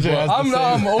you. OJ has the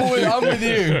same. I'm with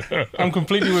you. I'm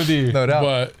completely with you. No doubt.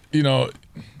 But you know,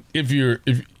 if you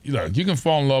can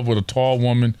fall in love with a tall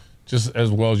woman just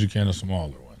as well as you can a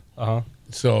smaller one. Uh-huh.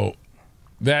 So,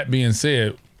 that being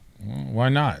said, well, why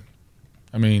not?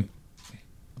 I mean,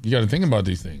 you got to think about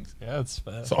these things. Yeah, it's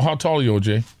fair. So, how tall are you,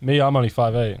 OJ? Me, I'm only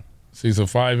 5'8". See, so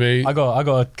 5'8". I got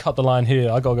to cut the line here.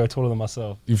 I got to go taller than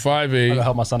myself. You I got to 5'8",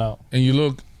 help my son out. and you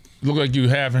look like you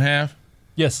half and half.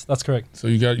 Yes, that's correct. So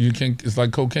you can't. It's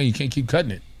like cocaine. You can't keep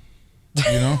cutting it.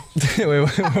 You know, Wait,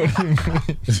 what do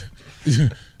you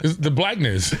mean? it's the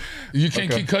blackness. You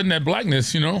can't keep cutting that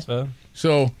blackness. You know. Fair.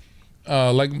 So,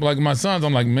 like my sons,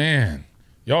 I'm like, man,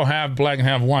 y'all half black and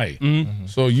half white.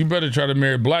 So you better try to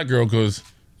marry a black girl because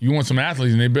you want some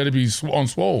athletes and they better be on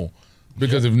swole.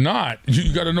 Because if not,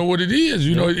 you got to know what it is.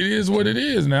 You know, it is what it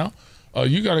is now.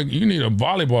 You need a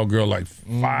volleyball girl like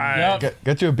 5'9",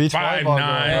 Get you a beach 5'9", volleyball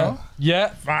girl, huh?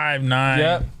 Yeah. 5'9".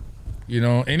 Yeah. You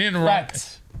know, ain't nothing wrong.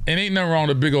 Fact. Ain't nothing wrong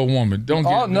with a big old woman. Don't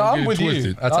get, Oh, no, don't I'm get it with twisted.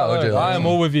 you. That's how OJ I likes am it.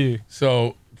 all with you.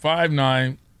 So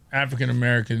 5'9", African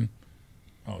American.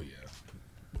 Oh yeah.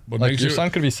 But Like your son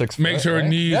could be 6 foot. make sure her right?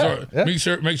 knees Yeah.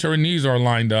 are make sure her knees are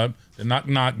lined up. The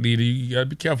knock Didi. You gotta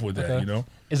be careful with that. Okay. You know.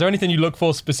 Is there anything you look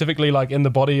for specifically, like in the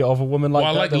body of a woman like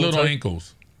Well, I that? like that would little take-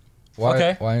 ankles Why,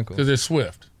 Okay. Why ankles? because they're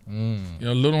swift. You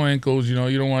know, little ankles. You know,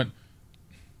 you don't want.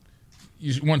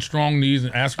 You want strong knees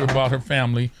and ask her about her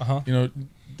family. Uh-huh. You know,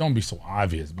 don't be so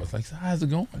obvious. But it's like, how's it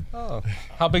going? Oh.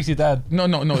 How big's your dad? No.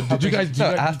 Did you guys?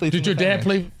 athletes Did in your the dad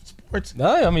family. play sports?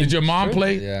 No, I mean. Did your mom true.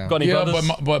 play? Yeah. Got any Yeah, brothers?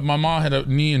 but my mom had a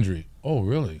knee injury. Oh,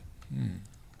 really?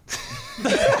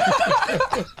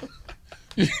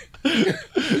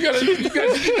 You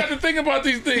gotta think about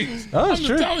these things. Oh, I'm it's just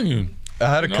true. telling you. I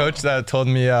had a No. coach that told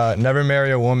me never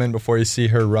marry a woman before you see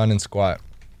her run and squat.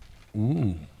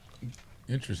 Ooh,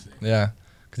 interesting. Yeah.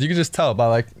 Because you can just tell by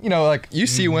like you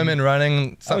see women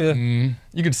running. Oh, yeah.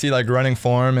 You could see like running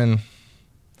form and,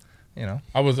 you know.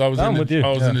 I was I'm with you.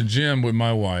 in the gym with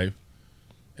my wife,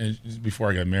 and before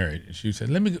I got married, and she said,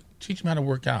 "Let me teach me how to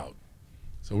work out."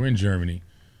 So we're in Germany.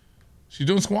 She's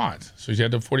doing squats, so she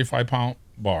had the 45-pound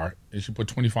bar, and she put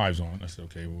 25s on. I said,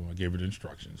 "Okay." Well, I gave her the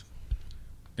instructions,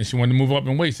 and she wanted to move up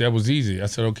in weights. That was easy. I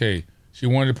said, "Okay." She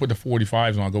wanted to put the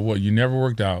 45s on. I go, "What? You never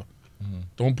worked out.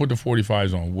 Don't put the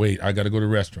 45s on. Wait, I got to go to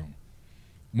the restroom."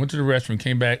 Went to the restroom,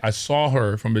 came back. I saw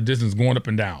her from a distance going up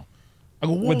and down. I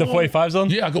go, whoa, With the whoa. 45s on?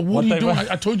 Yeah, I go, what What are you they doing? were-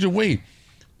 I told you to wait.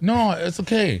 No, it's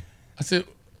okay. I said,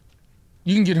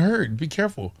 you can get hurt. Be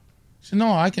careful. She said,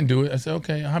 no, I can do it. I said,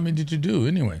 okay, how many did you do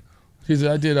anyway? She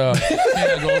said, I did, 10.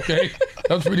 I go, okay,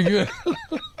 that was pretty good.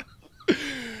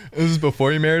 This is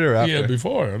before you married or after? Yeah,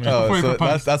 before. I mean, Oh, you so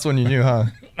proposed. that's when you knew, huh?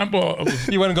 I was,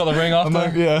 You went and got the ring after? I'm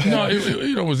like, yeah. no,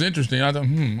 it was interesting. I thought,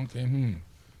 okay.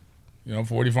 You know,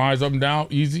 45s up and down,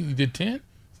 easy. You did 10?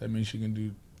 That means she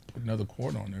can put another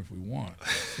quart on there if we want.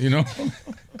 You know?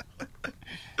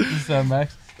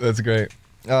 Max. That's great.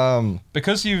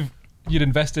 Because you'd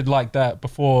invested like that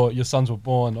before your sons were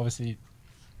born, obviously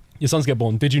your sons get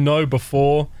born. Did you know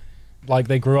before like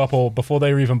they grew up or before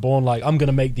they were even born, like I'm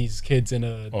gonna make these kids in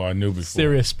a Oh, I knew before.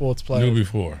 serious sports player? Knew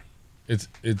before. It's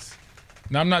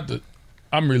now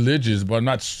I'm religious, but I'm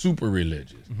not super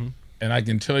religious. And I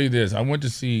can tell you this: I went to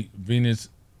see Venus,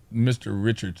 Mr.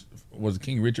 Richards. Was it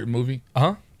King Richard movie?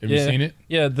 Uh-huh. Have you seen it?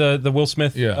 Yeah, the Will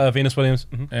Smith, Venus Williams.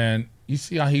 Mm-hmm. And you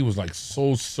see how he was like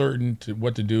so certain to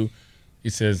what to do. He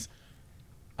says,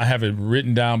 "I have it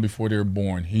written down before they were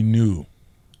born." He knew,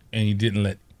 and he didn't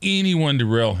let anyone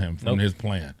derail him from his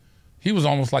plan. He was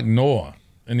almost like Noah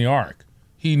in the ark.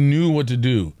 He knew what to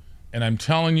do. And I'm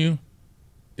telling you,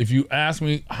 if you ask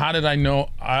me, how did I know?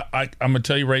 I'm going to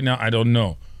tell you right now, I don't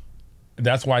know.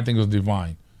 That's why I think it was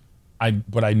divine.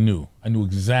 But I knew. I knew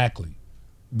exactly.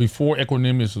 Before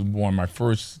Equanimous was born, my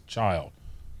first child,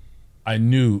 I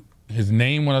knew his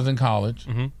name when I was in college.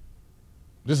 Mm-hmm.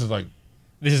 This is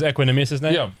Equanimous'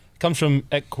 name? Yeah. Comes from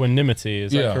equanimity,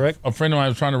 is that correct? A friend of mine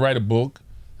was trying to write a book,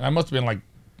 and I must have been like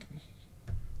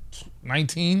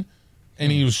 19,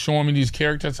 and he was showing me these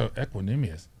characters. So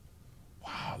Equanimous.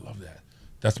 Wow, I love that.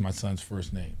 That's my son's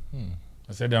first name.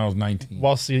 I said that when I was 19.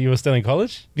 Whilst you were still in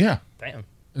college? Yeah. Damn.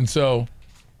 And so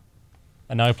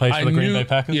And now he plays for the Green Bay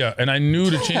Packers? Yeah, and I knew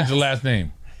to change the last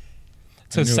name.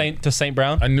 To Saint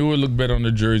Brown? I knew it looked better on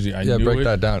the jersey. I knew break it.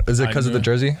 that down. Is it because of the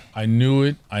jersey? I knew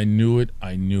it. I knew it.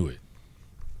 I knew it.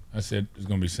 I said it's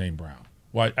going to be St. Brown.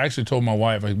 Well, I actually told my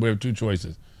wife we have two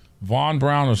choices: Von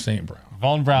Brown or St. Brown.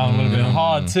 Von Braun would have been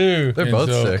hard too. They're both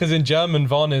sick. Because in German,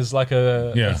 Von is like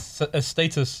a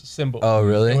status symbol. Oh,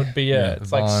 really? It would be, it's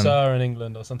Von. like Sir in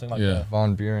England or something like that.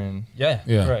 Von Buren. Yeah,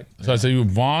 correct. So I said, you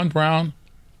Von Brown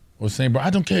or St. Brown? I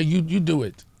don't care. You do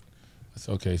it. It's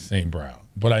okay, St. Brown.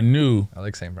 But I knew. I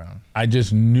like St. Brown. I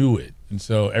just knew it. And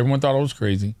so everyone thought I was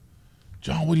crazy.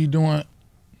 John, what are you doing?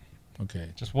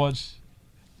 Okay. Just watch.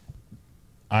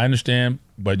 I understand,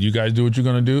 but you guys do what you're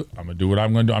going to do. I'm going to do what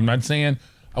I'm going to do. I'm not saying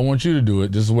I want you to do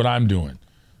it. This is what I'm doing.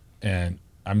 And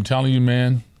I'm telling you,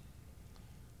 man,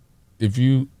 if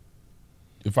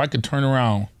I could turn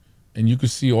around and you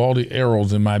could see all the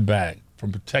arrows in my back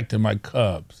from protecting my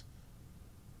cubs,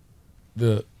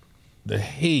 the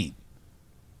hate,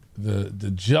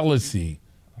 the jealousy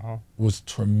was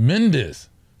tremendous.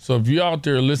 So if you're out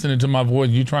there listening to my voice,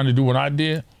 you're trying to do what I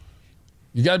did,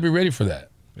 you got to be ready for that.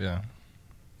 Yeah.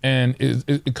 And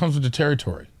it comes with the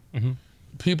territory. Mm-hmm.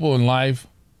 People in life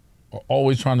are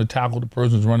always trying to tackle the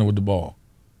person who's running with the ball.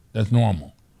 That's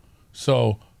normal.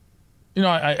 So,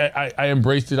 I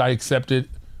embraced it. I accepted,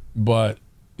 but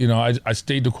I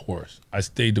stayed the course.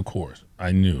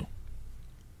 I knew.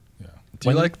 Yeah. Do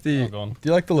you like the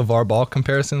LeVar Ball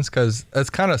comparisons? Because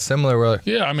it's kind of similar. Where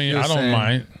yeah, I mean, I don't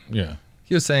mind. Yeah.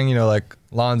 He was saying, like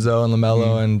Lonzo and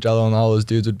LaMelo and Jello and all those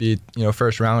dudes would be,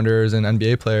 first rounders and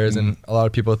NBA players, and a lot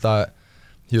of people thought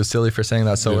he was silly for saying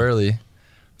that so early.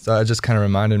 So it just kind of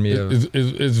reminded me of.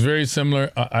 It's very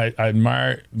similar. I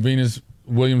admire Venus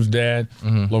Williams' dad,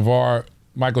 LeVar,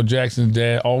 Michael Jackson's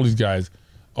dad, all these guys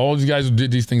who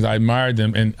did these things. I admired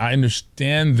them and I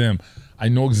understand them. I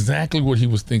know exactly what he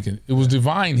was thinking. It was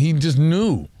divine. He just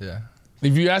knew. Yeah.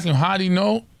 If you ask him how did he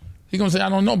know, he's gonna say I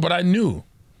don't know, but I knew.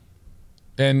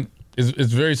 And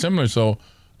it's very similar. So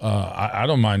I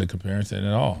don't mind the comparison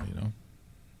at all.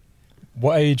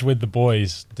 What age with the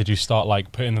boys did you start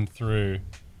putting them through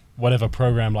whatever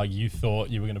program you thought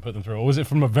you were going to put them through, or was it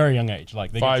from a very young age?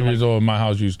 They 5 years old in my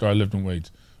house, you start lifting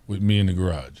weights with me in the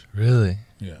garage. Really?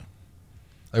 Yeah.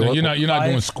 Like you're not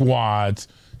doing squats.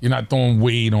 You're not throwing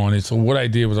weight on it. So what I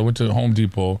did was I went to Home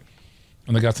Depot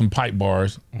and I got some pipe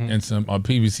bars and some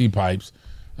PVC pipes.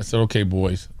 I said, okay,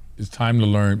 boys, it's time to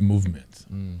learn movements.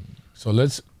 So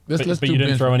let's But do you didn't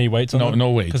bench. throw any weights on them?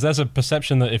 No weights. Because there's a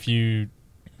perception that if you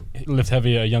lift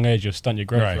heavy at a young age, you'll stunt your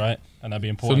growth, right? And that'd be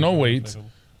important. So no weights,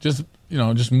 just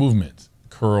movements,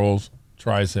 curls,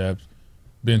 triceps,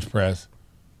 bench press.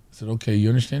 I said, okay, you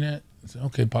understand that? I said,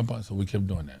 okay, Papa. So we kept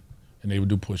doing that. And they would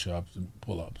do push-ups and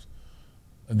pull-ups.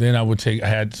 And then I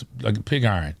had like a pig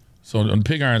iron. So on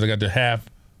pig irons, I got the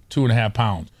 2.5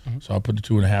 pounds. So I put the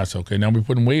 2.5. So, okay, now we're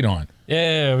putting weight on.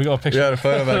 Yeah, we got a picture. Yeah, a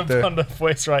photo back there. On the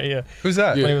voice right here. Who's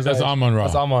that? Yeah, that's Amon Ra.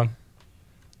 That's Amon.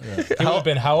 Yeah. He would have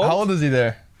been how old? How old is he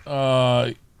there? He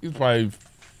was probably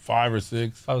 5 or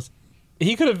 6.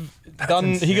 He could have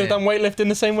done weightlifting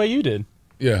the same way you did.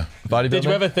 Yeah. Bodybuilding? Did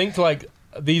you ever think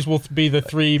these will be the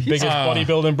 3 biggest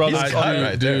bodybuilding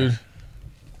brothers? Dude,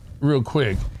 real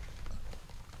quick.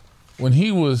 When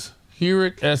he was here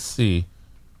at SC, I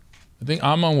think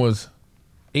Amon was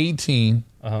 18.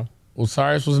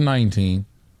 Osiris was 19.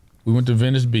 We went to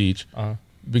Venice Beach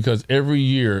because every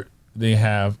year they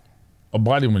have a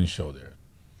bodybuilding show there.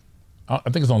 I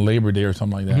think it's on Labor Day or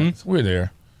something like that. So we're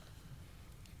there.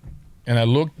 And I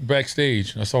looked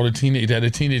backstage and I saw they had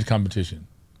a teenage competition.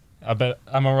 I bet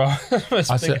I'm wrong.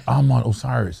 I said, Amon,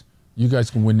 Osiris, you guys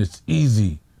can win this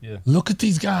easy. Yeah. Look at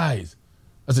these guys.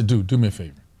 I said, dude, do me a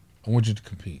favor. I want you to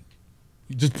compete.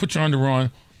 You just put your underwear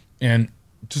on, and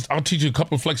I'll teach you a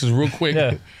couple of flexes real quick.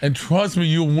 Yeah. And trust me,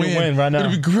 you'll win. You'll win right now.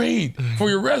 It'll be great for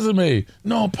your resume.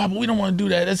 No, Papa, we don't want to do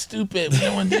that. That's stupid. We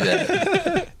don't want to do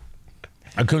that.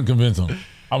 I couldn't convince him.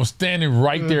 I was standing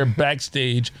right there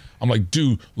backstage. I'm like,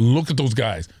 dude, look at those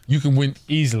guys. You can win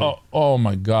Easily. Oh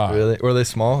my God. Really? Were they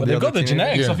small? But they've got the other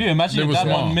genetics Yeah. of you. Imagine They your were dad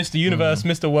small. won Mr. Universe,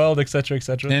 Mr. World, etc.,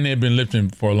 etc. And they had been lifting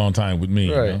for a long time with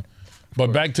me. Right. You know?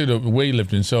 But back to the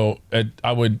weightlifting. So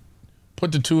I would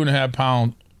put the 2.5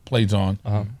 pound plates on,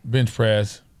 bench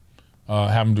press,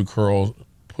 have them do curls,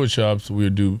 push-ups. We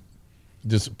would do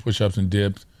just push-ups and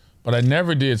dips. But I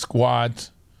never did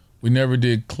squats. We never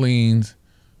did cleans.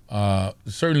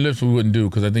 Certain lifts we wouldn't do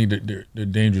because I think they're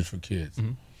dangerous for kids.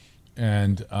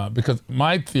 And because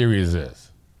my theory is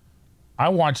this. I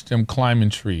watched them climbing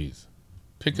trees,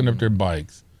 picking up their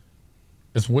bikes.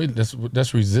 That's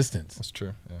resistance. That's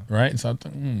true. Yeah. Right? So I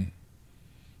thought,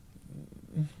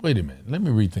 wait a minute. Let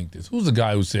me rethink this. Who's the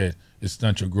guy who said it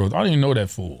stunts your growth? I don't even know that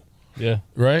fool. Yeah.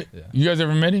 Right? Yeah. You guys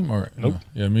ever met him? Or Nope.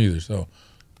 Yeah, me either. So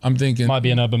I'm thinking. Might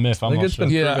be an urban myth. I'm I think not it's sure.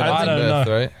 been Yeah, proven I to think be don't myth,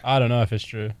 know. right? I don't know if it's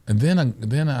true. And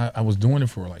then I was doing it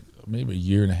for like maybe a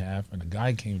year and a half, and a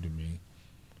guy came to me.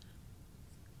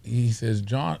 He says,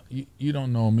 John, you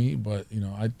don't know me, but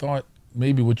I thought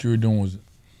maybe what you were doing was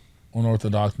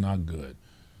unorthodox, not good.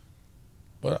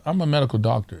 But I'm a medical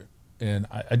doctor, and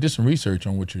I did some research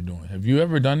on what you're doing. Have you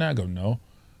ever done that? I go, no.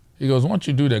 He goes, why don't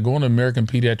you do that? Go on the American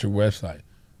Pediatric website.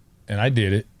 And I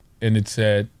did it, and it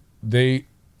said they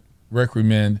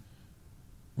recommend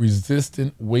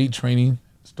resistant weight training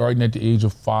starting at the age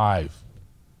of 5.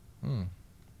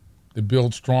 To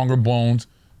build stronger bones,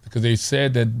 because they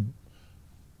said that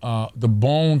the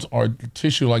bones are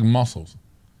tissue like muscles.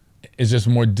 It's just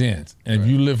more dense. And if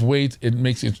you lift weights, it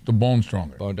makes the bone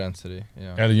stronger. Bone density.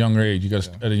 Yeah. At a younger age,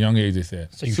 at a young age, they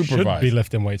said. So you Supervised. should be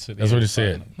lifting weights at the That's what age it of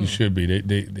said. 5. You should be.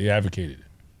 They advocated it.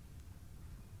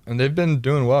 And they've been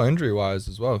doing well injury-wise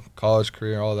as well. College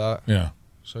career, all that. Yeah.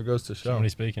 So it goes to show. Generally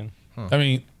speaking. I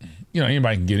mean,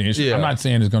 anybody can get in. Yeah. I'm not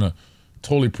saying it's going to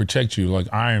totally protect you like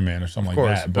Iron Man or something Of course,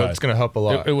 like that. but it's going to help a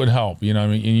lot. It would help, you know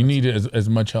what I mean? And you need as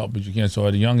much help as you can. So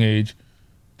at a young age,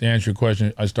 to answer your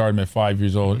question, I started at 5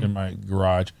 years old in my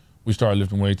garage. We started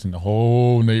lifting weights, and the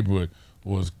whole neighborhood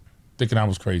was thinking I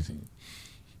was crazy.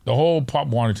 The whole Pop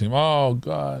Warner team, oh,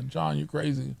 God, John, you're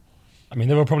crazy. I mean,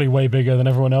 they were probably way bigger than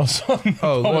everyone else.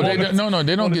 Oh, Well,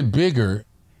 they don't get bigger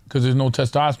because there's no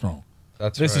testosterone,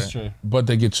 that's This right. is true. but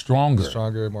they get stronger.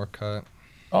 Stronger, more cut.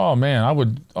 Oh, man,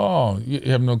 you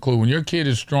have no clue. When your kid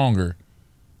is stronger,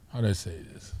 how do I say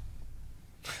this?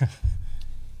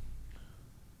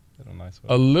 Little nice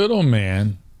A little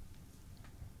man,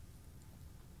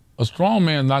 a strong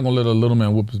man is not going to let a little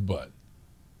man whoop his butt.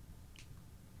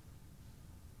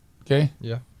 Okay?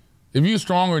 Yeah. If you're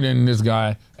stronger than this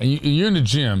guy and you're in the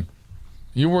gym,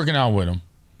 you're working out with him,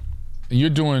 and you're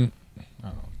doing,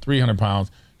 300 pounds,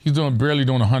 he's barely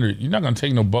doing 100, you're not going to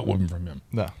take no butt whooping from him.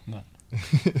 No.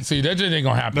 See, that just ain't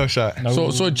going to happen. No shot.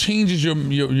 So it changes your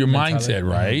mindset,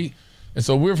 right? And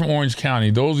so we're from Orange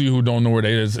County. Those of you who don't know where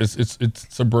that is, it's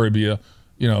suburbia,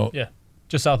 Yeah.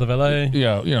 Just south of LA.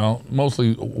 Yeah,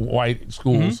 mostly white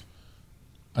schools.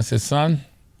 I said, son,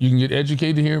 you can get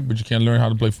educated here, but you can't learn how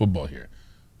to play football here.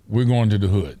 We're going to the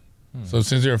hood. So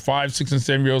since they're 5, 6, and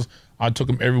 7-year-olds, I took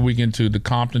them every weekend to the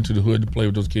Compton, to the hood, to play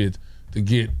with those kids, to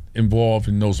get involved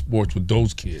in those sports with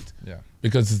those kids. Yeah.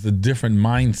 Because it's a different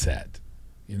mindset,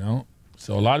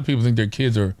 So a lot of people think their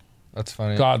kids are That's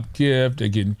funny. God gift. They're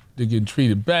getting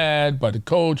treated bad by the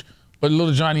coach, but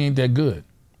little Johnny ain't that good.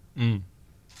 You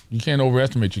can't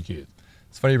overestimate your kids.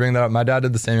 It's funny you bring that up. My dad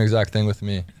did the same exact thing with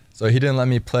me. So he didn't let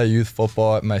me play youth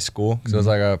football at my school because it was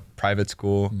like a private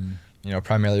school,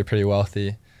 primarily pretty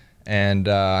wealthy. And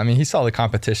he saw the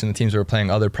competition. The teams were playing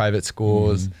other private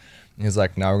schools. And he's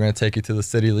like, "Now we're going to take you to the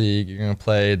city league. You're going to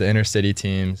play the inner city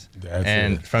teams."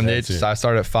 From the age, so I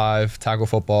started at 5, tackle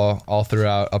football all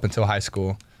throughout up until high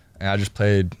school. And I just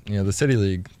played, the city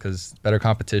league because better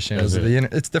competition.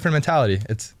 It's different mentality.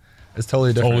 It's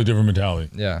totally different. Totally different mentality.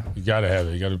 Yeah. You got to have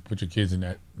it. You got to put your kids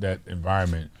in that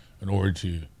environment in order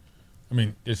to.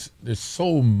 There's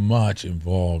so much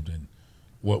involved in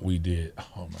what we did.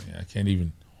 Oh my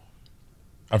God,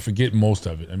 I forget most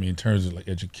of it. In terms of like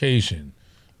education,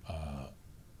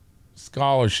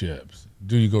 scholarships.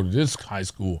 Do you go to this high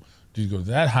school? Do you go to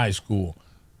that high school?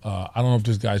 I don't know if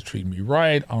this guy's treating me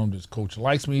right. I don't know if this coach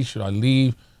likes me. Should I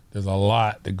leave? There's a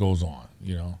lot that goes on,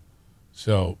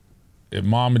 So if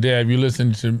mom and dad, if you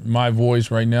listen to my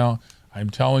voice right now, I'm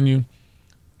telling you,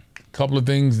 a couple of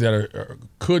things that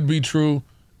could be true.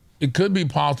 It could be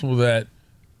possible that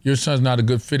your son's not a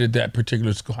good fit at that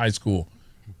particular high school.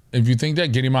 If you think that,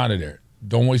 get him out of there.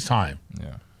 Don't waste time.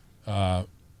 Yeah.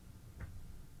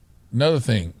 Another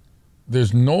thing,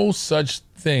 there's no such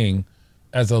thing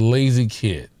as a lazy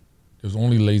kid. There's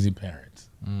only lazy parents.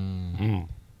 Yeah,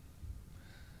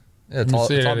 Let it's me all,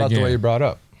 say it's all that about the again. way you brought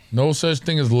up. No such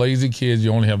thing as lazy kids.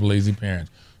 You only have lazy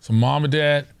parents. So mom and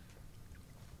dad,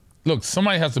 look,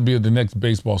 somebody has to be the next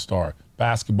baseball star,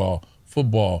 basketball,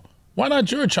 football. Why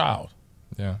not your child?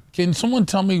 Yeah. Can someone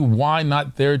tell me why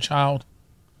not their child?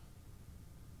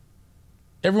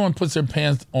 Everyone puts their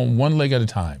pants on one leg at a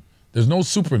time. There's no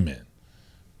Superman.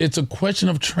 It's a question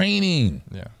of training.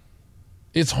 Yeah.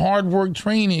 It's hard work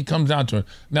training. It comes down to it.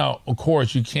 Now, of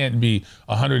course, you can't be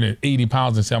 180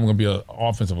 pounds and say, I'm going to be an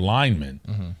offensive lineman.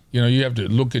 You know, you have to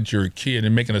look at your kid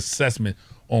and make an assessment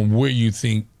on where you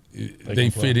think they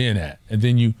fit in at. And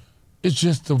then it's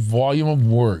just the volume of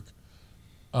work.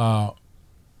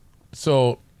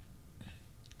 So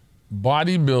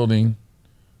bodybuilding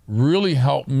really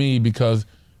helped me because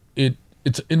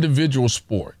it's an individual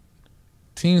sport.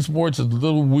 Team sports is a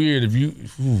little weird if you,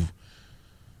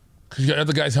 because you got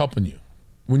other guys helping you.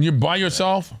 When you're by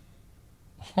yourself,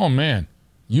 oh man,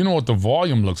 you know what the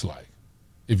volume looks like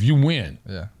if you win.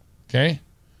 Yeah. Okay?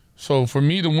 So for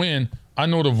me to win, I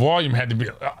know the volume had to be,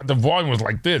 the volume was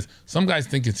like this. Some guys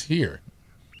think it's here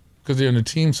because they're in a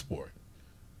team sport.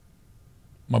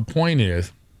 My point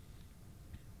is,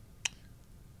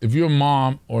 if you're a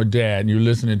mom or dad and you're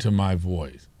listening to my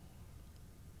voice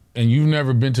and you've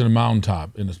never been to the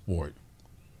mountaintop in a sport,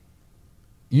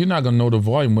 you're not going to know the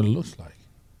volume, what it looks like.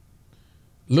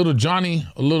 Little Johnny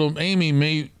or little Amy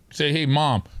may say, hey,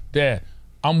 mom, dad,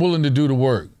 I'm willing to do the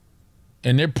work.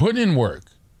 And they're putting in work,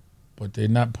 but they're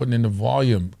not putting in the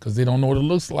volume because they don't know what it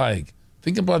looks like.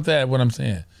 Think about that, what I'm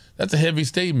saying. That's a heavy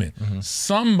statement.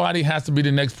 Somebody has to be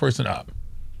the next person up.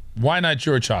 Why not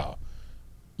your child?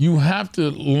 You have to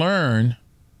learn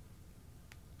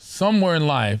somewhere in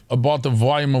life about the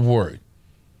volume of work.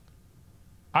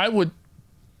 I would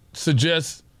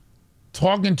suggest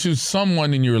talking to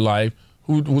someone in your life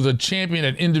who was a champion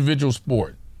at individual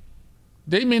sport.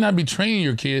 They may not be training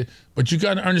your kid, but you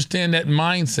got to understand that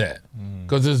mindset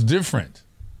because it's different.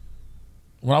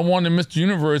 When I won the Mr.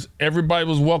 Universe, everybody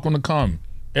was welcome to come.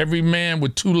 Every man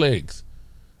with 2 legs.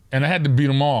 And I had to beat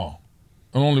them all.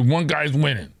 And only one guy's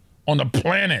winning on the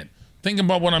planet. Think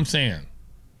about what I'm saying.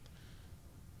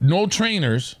 No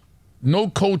trainers, no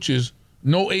coaches,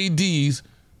 no ADs,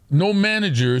 no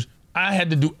managers. I had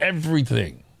to do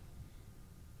everything.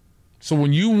 So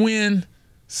when you win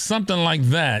something like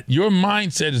that, your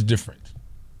mindset is different.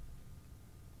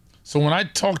 So when I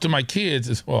talk to my kids,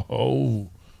 it's a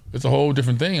whole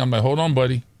different thing. I'm like, hold on,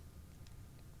 buddy.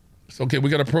 It's okay. We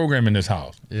got a program in this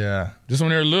house. Yeah. Just when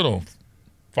they're little,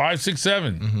 5, 6,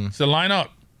 7. So line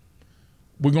up.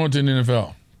 We're going to the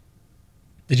NFL.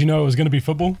 Did you know it was going to be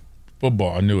football?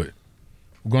 Football, I knew it.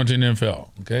 We're going to the NFL.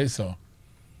 Okay, so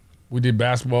we did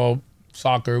basketball,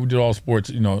 soccer, we did all sports.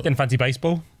 You know, Didn't fancy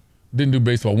baseball? didn't do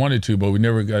baseball. Wanted to, but we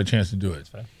never got a chance to do it.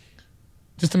 Fair.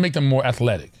 Just to make them more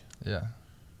athletic. Yeah.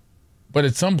 But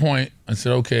at some point, I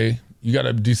said, okay, you got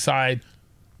to decide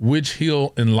which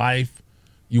hill in life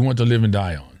you want to live and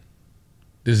die on.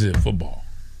 This is it, football.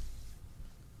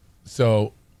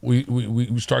 So we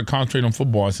started concentrating on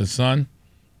football. I said, son,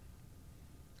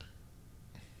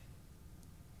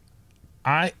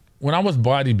 when I was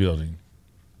bodybuilding,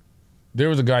 there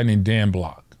was a guy named Dan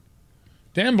Block.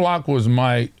 Dan Block was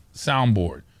my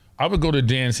soundboard. I would go to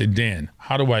Dan and say, Dan,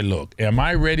 how do I look? Am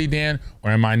I ready, Dan,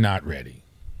 or am I not ready?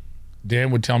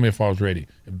 Dan would tell me if I was ready.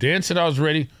 If Dan said I was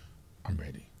ready, I'm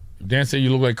ready. If Dan said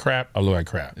you look like crap, I look like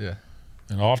crap. Yeah.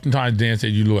 And oftentimes Dan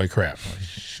said you look like crap. I'm like,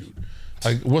 shoot.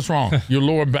 Like, what's wrong? Your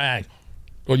lower back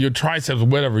or your triceps or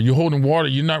whatever. You're holding water.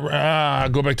 You're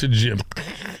not, go back to the gym.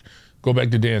 Go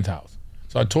back to Dan's house.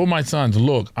 So I told my sons,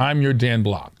 look, I'm your Dan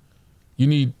Block. You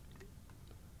need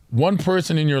one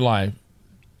person in your life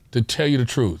to tell you the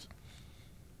truth.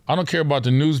 I don't care about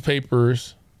the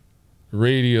newspapers, the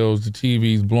radios, the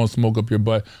TVs, blowing smoke up your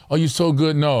butt. Oh, you're so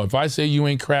good. No, if I say you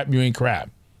ain't crap, you ain't crap.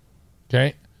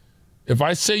 Okay? If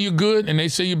I say you're good and they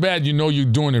say you're bad, you know you're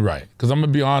doing it right. Because I'm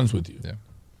going to be honest with you. Yeah.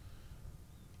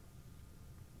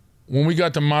 When we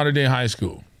got to modern day high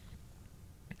school,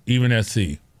 even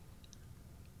SC,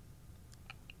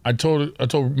 I told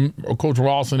Coach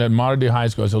Ralston at modern day high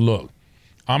school, I said, look,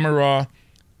 Amara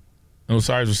and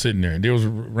Osiris were sitting there, and they was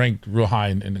ranked real high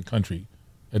in the country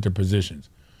at their positions.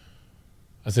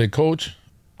 I said, Coach,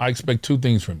 I expect 2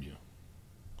 things from you.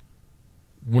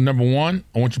 Well, number 1,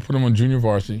 I want you to put them on junior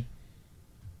varsity.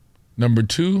 Number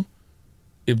 2,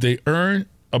 if they earn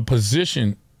a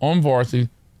position on varsity,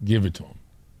 give it to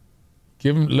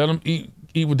them. Let them eat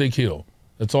what they kill.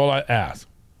 That's all I ask.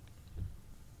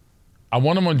 I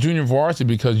want them on junior varsity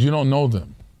because you don't know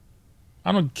them.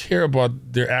 I don't care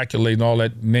about their accolade and all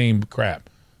that name crap.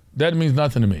 That means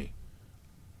nothing to me.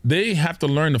 They have to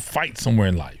learn to fight somewhere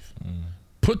in life.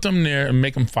 Put them there and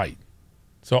make them fight.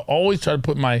 So I always try to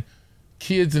put my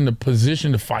kids in the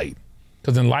position to fight,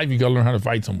 because in life you got to learn how to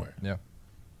fight somewhere. Yeah.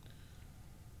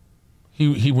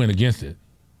 He went against it.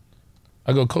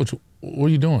 I go, Coach, what are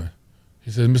you doing? He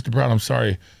says, Mr. Brown, I'm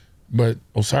sorry, but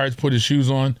Osiris put his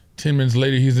shoes on. 10 minutes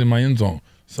later, he's in my end zone.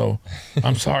 So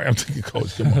I'm sorry. I'm thinking,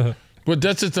 Coach, come on. But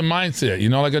that's just the mindset. You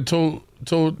know, like I told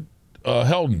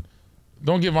Heldon,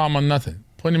 don't give Alma nothing.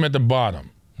 Put him at the bottom.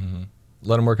 Mm-hmm.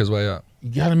 Let him work his way up.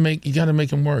 You gotta make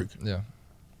him work. Yeah.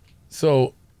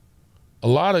 So a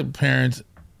lot of parents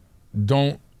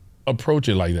don't approach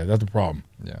it like that. That's the problem.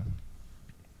 Yeah.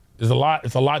 It's a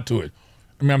lot to it.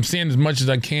 I mean, I'm saying as much as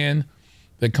I can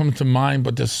that comes to mind,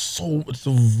 but it's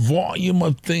a volume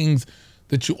of things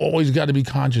that you always got to be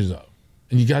conscious of.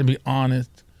 And you got to be honest.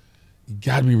 You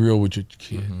got to be real with your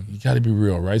kid. You got to be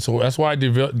real, right? So that's why I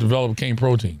developed Cane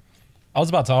Protein. I was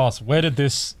about to ask, where did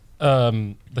this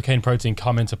the Cane Protein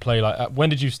come into play? Like, when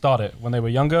did you start it? When they were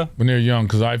younger? When they were young,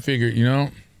 because I figured,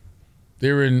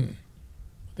 they were in,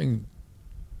 I think,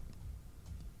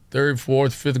 3rd,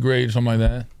 4th, 5th grade, something like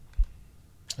that.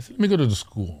 I said, let me go to the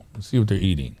school and see what they're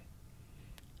eating.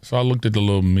 So I looked at the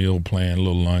little meal plan,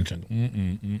 little lunch,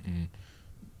 and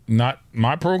not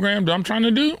my program that I'm trying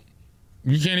to do.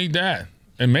 You can't eat that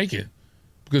and make it,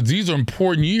 because these are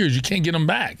important years. You can't get them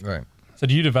back. Right. So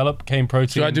do you develop Cane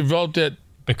Protein? So I developed it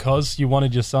because you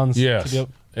wanted your sons to be able...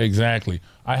 Exactly.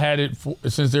 I had it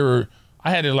I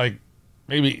had it like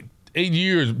maybe 8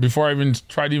 years before I even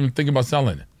tried to even think about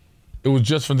selling it. It was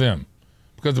just for them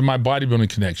because of my bodybuilding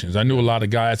connections. I knew a lot of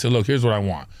guys. I said, look, here's what I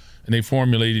want. And they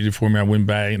formulated it for me. I went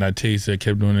back and I tasted it,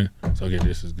 kept doing it. So, okay,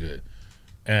 this is good.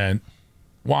 And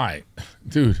why?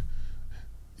 Dude,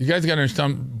 you guys got to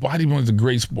understand, bodybuilding is a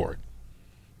great sport.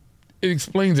 It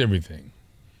explains everything.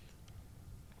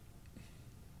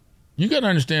 You got to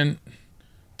understand,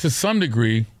 to some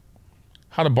degree,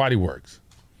 how the body works.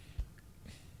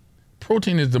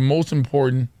 Protein is the most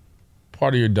important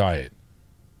part of your diet.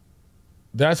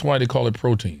 That's why they call it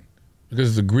protein, because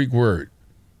it's a Greek word.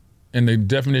 And the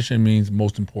definition means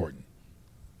most important.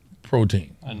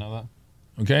 Protein. I know that.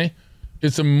 Okay?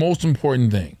 It's the most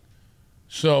important thing.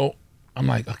 So I'm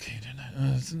like, okay,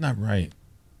 this is not right.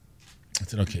 I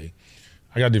said, okay,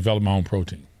 I got to develop my own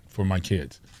protein for my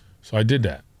kids. So I did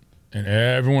that. And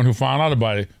everyone who found out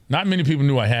about it, not many people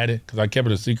knew I had it because I kept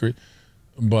it a secret,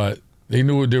 but they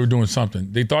knew they were doing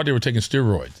something. They thought they were taking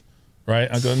steroids,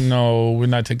 right? I go, no, we're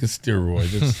not taking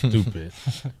steroids. It's stupid.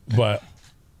 But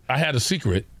I had a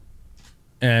secret.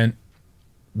 And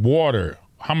water,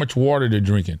 how much water they're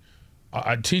drinking.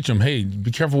 I teach them, hey, be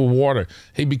careful with water.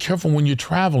 Hey, be careful when you're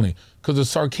traveling, because the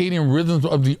circadian rhythms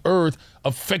of the earth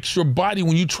affects your body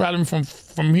when you're traveling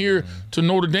from here to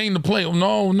Notre Dame to play. Oh,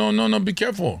 no, be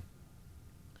careful.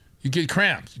 You get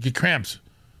cramps.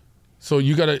 So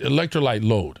you got an electrolyte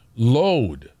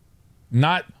load.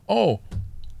 Not, you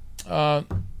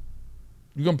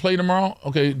gonna play tomorrow?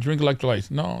 Okay, drink electrolytes.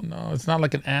 No, it's not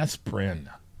like an aspirin.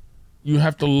 You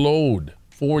have to load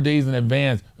 4 days in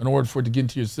advance in order for it to get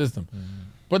into your system.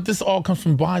 But this all comes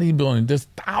from bodybuilding. There's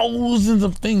thousands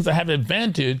of things that have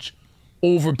advantage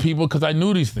over people because I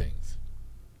knew these things.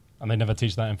 And they never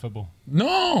teach that in football?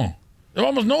 No. There's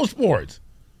almost no sports.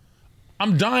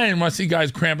 I'm dying when I see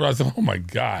guys cramping. I say, oh, my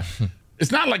God.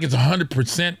 It's not like it's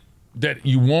 100% that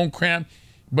you won't cramp,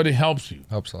 but it helps you.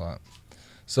 Helps a lot.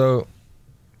 So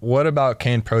what about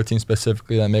Cane Protein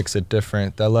specifically that makes it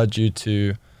different, that led you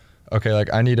to, okay,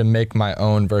 like I need to make my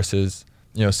own versus,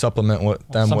 supplement with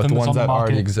the ones that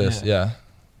already exist? Yeah.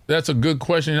 That's a good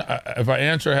question. If I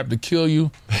answer, I have to kill you.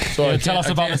 So tell us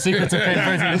about the secrets of Cane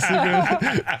Protein.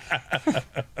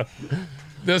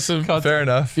 There's some fair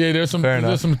enough. Yeah, there's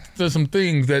some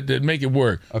things that make it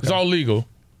work. Okay. It's all legal.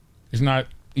 It's not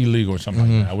illegal or something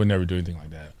like that. I would never do anything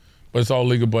like that. But it's all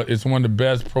legal. But it's one of the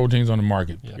best proteins on the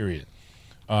market. Period.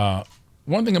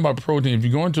 One thing about protein, if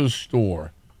you go into a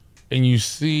store and you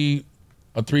see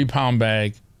a 3-pound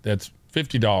bag that's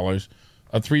 $50,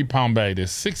 a 3-pound bag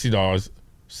that's $60,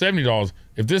 $70.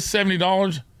 If this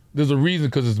 $70, there's a reason,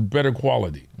 because it's better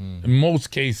quality in most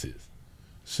cases.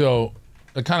 So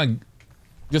a kind of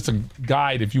just a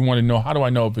guide if you want to know, how do I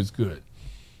know if it's good?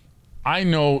 I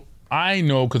know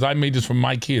because I made this for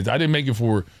my kids. I didn't make it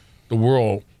for the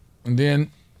world. And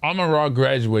then Amon-Ra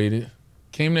graduated,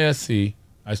 came to SC,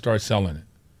 I started selling it.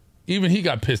 Even he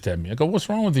got pissed at me. I go, what's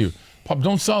wrong with you? Papa,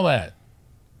 don't sell that.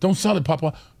 Don't sell it,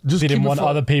 Papa. Just he didn't want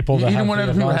other people to have it. He didn't want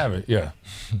other people to have it, yeah.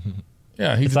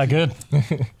 Yeah. Is that good?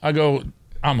 I go,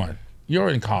 Amon, You're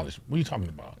in college. What are you talking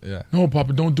about? Yeah. No,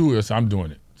 Papa, don't do this. I'm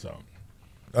doing it. So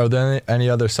Are there any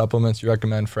other supplements you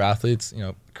recommend for athletes? You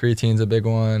know, creatine's a big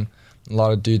one. A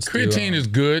lot of dudes creatine do, is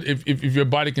good if your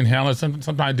body can handle it.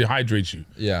 Sometimes it dehydrates you.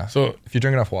 Yeah. So if you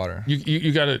drink enough water.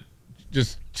 you got to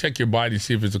just check your body and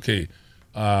see if it's okay.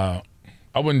 I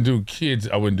wouldn't do kids.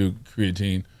 I wouldn't do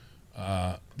creatine.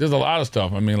 There's a lot of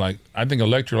stuff. I mean, like, I think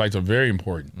electrolytes are very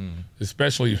important,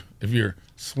 especially if you're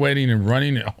sweating and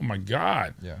running. Oh, my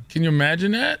God. Yeah. Can you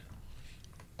imagine that?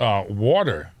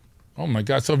 Water. Oh, my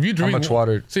God. So if you drink... How much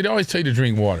water? See, they always tell you to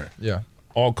drink water. Yeah.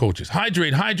 All coaches.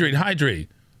 Hydrate, hydrate, hydrate.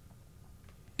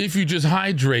 If you just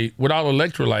hydrate without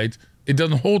electrolytes, it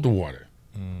doesn't hold the water.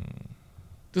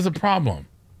 There's a problem.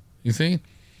 You see?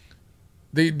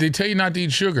 They tell you not to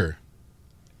eat sugar.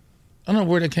 I don't know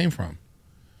where that came from.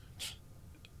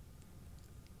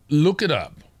 Look it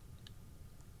up.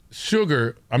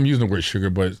 Sugar, I'm using the word sugar,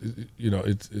 but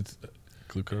it's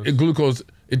Glucose. glucose.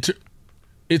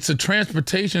 It's a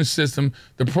transportation system.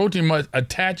 The protein must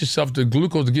attach itself to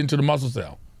glucose to get into the muscle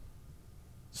cell.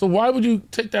 So why would you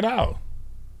take that out?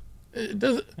 It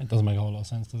doesn't. It doesn't make a whole lot of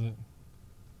sense, does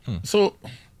it? So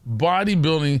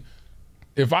bodybuilding,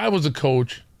 if I was a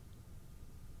coach,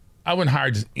 I wouldn't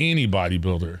hire just any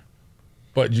bodybuilder,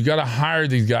 but you got to hire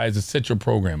these guys to set your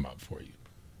program up for you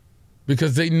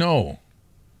because they know.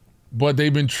 But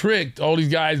they've been tricked. All these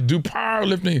guys do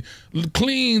powerlifting,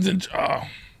 cleans, and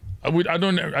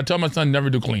I tell my son never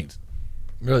do cleans.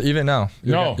 Really? Even now?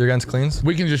 You're against cleans?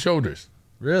 Weaken your shoulders.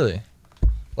 Really?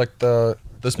 Like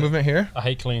this movement here? I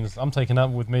hate cleans. I'm taking that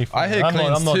with me. I hate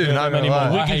cleans I'm not too, doing not them gonna anymore. lie.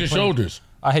 I Weaken hate your cleans. shoulders.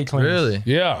 I hate cleans. Really?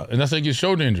 Yeah, and that's how you get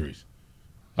shoulder injuries.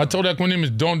 I told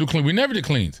Equanimus, don't do cleans. We never did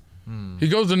cleans. He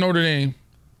goes to Notre Dame,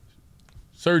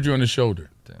 surgery on his shoulder.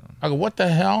 Damn. I go, what the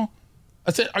hell?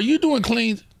 I said, are you doing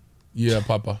cleans? Yeah,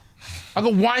 Papa. I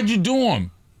go, why'd you do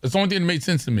them? It's the only thing that made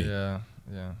sense to me. Yeah.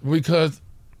 Because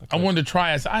I wanted to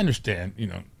try. I said, I understand,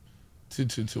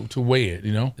 to weigh it,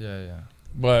 Yeah.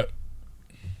 But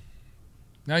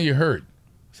now you're hurt. I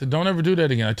said, don't ever do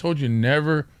that again. I told you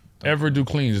never, ever do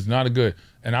cleans. It's not a good.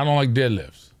 And I don't like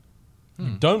deadlifts.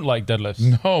 You don't like deadlifts.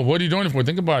 No, what are you doing it for?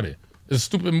 Think about it. It's a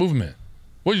stupid movement.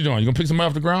 What are you doing? You gonna pick somebody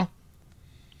off the ground?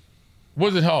 What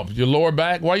does it help? Your lower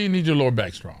back? Why do you need your lower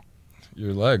back strong?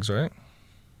 Your legs, right?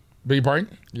 Beg your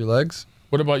pardon? Your legs?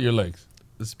 What about your legs?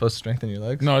 It's supposed to strengthen your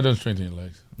legs? No, it doesn't strengthen your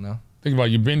legs. No? Think about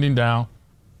it. You're bending down.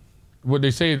 What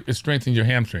they say, it strengthens your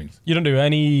hamstrings. You don't do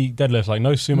any deadlifts, like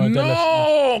no sumo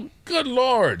deadlifts. No! Good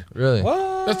Lord. Really?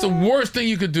 What? That's the worst thing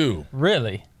you could do.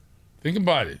 Really? Think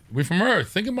about it. We're from Earth.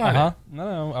 Think about Uh-huh. it.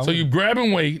 No. I So you're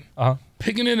grabbing weight, Uh-huh.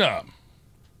 picking it up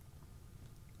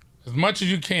as much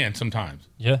as you can sometimes.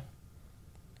 Yeah.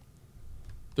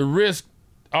 The risk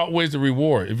outweighs the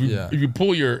reward. If you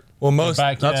pull your Well, most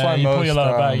back, that's yeah, why you pull most your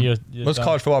lower back, you're most done.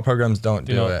 college football programs don't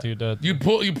do not it. do that. you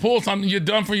pull something, you're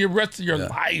done for your rest of your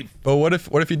life. But what if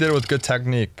you did it with good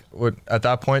technique? At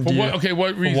that point, For do what? you? Okay,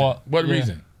 what reason? what? Yeah.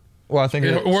 Reason? Well, I think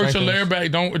It works your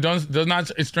strengthens lower back. Does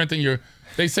not strengthen your.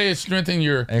 They say it strengthens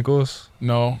your. ankles.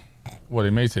 No, well they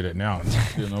may say that now.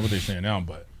 I don't know what they're saying now,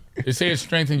 but they say it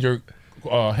strengthens your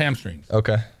hamstrings.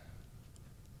 Okay.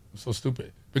 So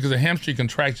stupid because a hamstring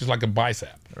contracts just like a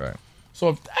bicep. Right. So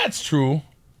if that's true,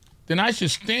 then I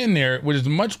should stand there with as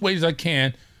much weight as I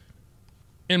can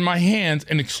in my hands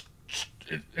and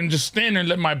just stand there and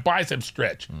let my biceps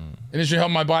stretch, and it should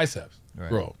help my biceps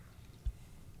grow.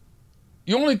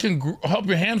 You only can help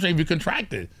your hamstring if you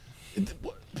contract it.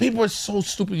 People are so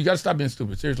stupid. You got to stop being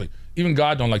stupid. Seriously, even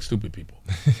God don't like stupid people.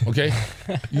 Okay,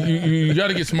 you got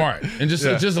to get smart and it's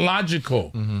just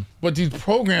logical. But these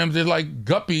programs, they're like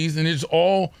guppies, and it's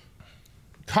all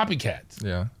copycats.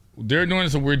 Yeah. They're doing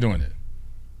it, so we're doing it.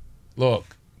 Look,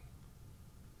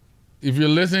 if you're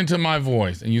listening to my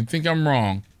voice and you think I'm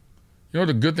wrong, you know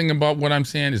the good thing about what I'm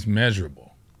saying is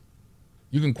measurable.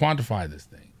 You can quantify this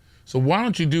thing. So why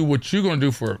don't you do what you're going to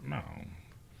do for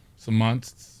some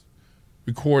months,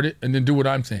 record it, and then do what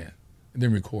I'm saying, and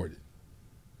then record it.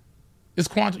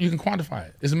 You can quantify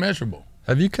it. It's measurable.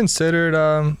 Have you considered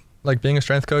like being a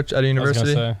strength coach at a I was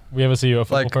university? gonna say, we ever see you at a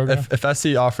football Like program? if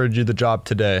SC offered you the job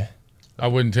today, I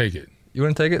wouldn't take it. you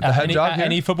wouldn't take it? The head job here?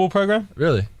 any football program?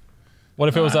 Really? What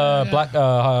if it was a black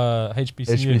HBCU?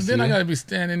 HBCU. Then I got to be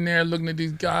standing there looking at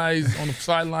these guys on the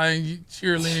sideline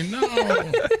cheerleading.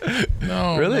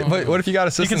 No. Really? No. But what if you got You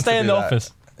assistants? can stay to in do the that?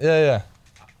 office. Yeah.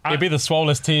 It'd be the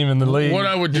swollest team in the league. What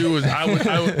I would do is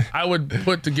I would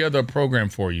put together a program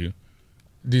for you.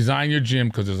 Design your gym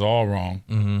because it's all wrong,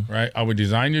 right? I would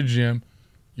design your gym,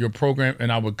 your program,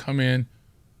 and I would come in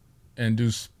and do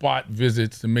spot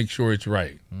visits to make sure it's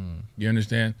right. You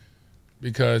understand?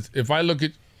 Because if I look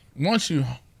at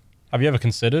have you ever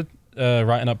considered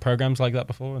writing up programs like that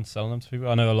before and selling them to people?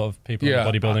 I know a lot of people in the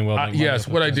bodybuilding world. make money Yes, off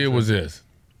of what I them did too. was this.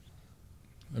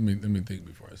 Let me think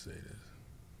before I say this.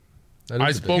 That I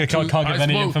is a big- spoke to Can't give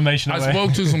any information I away.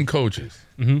 spoke to some coaches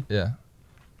Yeah.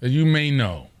 that you may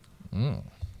know,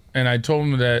 and I told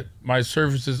them that my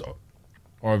services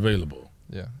are available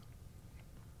Yeah.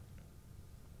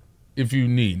 if you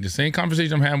need. The same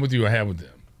conversation I'm having with you, I had with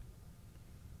them.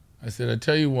 I said, I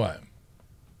tell you what.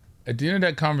 At the end of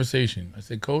that conversation, I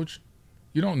said, Coach,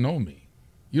 you don't know me.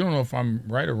 You don't know if I'm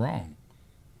right or wrong.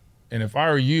 And if I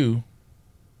were you,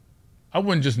 I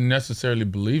wouldn't just necessarily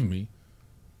believe me,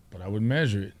 but I would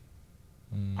measure it.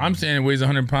 I'm saying it weighs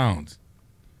 100 pounds.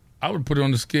 I would put it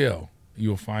on the scale.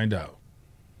 You'll find out.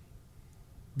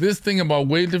 This thing about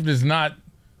weightlifting is not,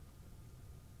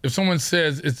 if someone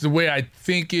says it's the way I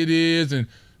think it is and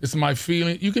it's my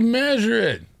feeling, you can measure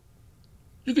it.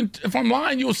 You can. If I'm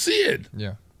lying, you'll see it.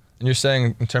 Yeah. And you're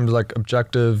saying in terms of like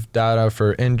objective data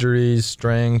for injuries,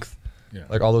 strength, Yeah.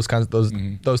 like all those kinds of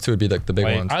those two would be like the big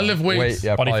Weight. ones. I lift weights. Weight,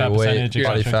 yeah, Body probably fat weight, percentage,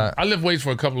 body etc. fat. I lift weights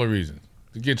for a couple of reasons: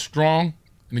 to get strong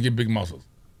and to get big muscles.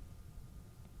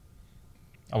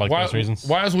 I like those reasons.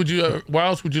 Why else would you? Why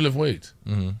else would you lift weights?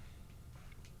 I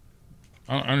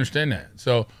don't understand that.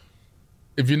 So,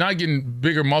 if you're not getting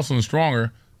bigger muscle and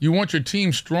stronger, you want your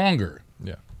team stronger,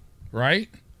 Yeah. right?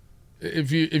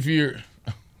 If you're,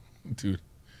 dude,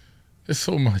 there's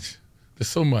so much. There's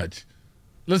so much.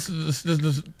 Let's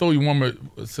throw you one more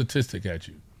statistic at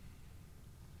you.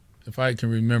 If I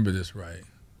can remember this right.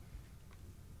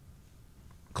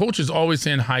 Coaches always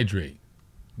saying hydrate.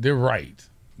 They're right.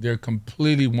 They're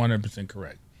completely 100%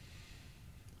 correct.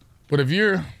 But if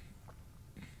you're,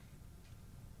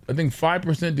 I think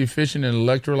 5% deficient in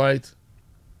electrolytes,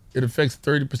 it affects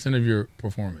 30% of your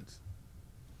performance.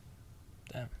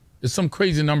 Damn. It's some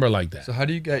crazy number like that. So how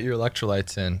do you get your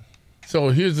electrolytes in? So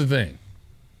here's the thing.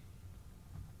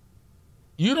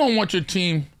 You don't want your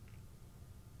team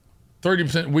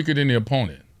 30% weaker than the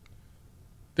opponent.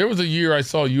 There was a year I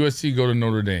saw USC go to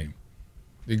Notre Dame.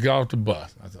 They got off the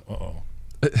bus. I said, uh-oh.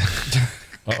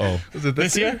 Uh-oh. Is it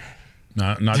This year?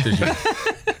 No, not this year.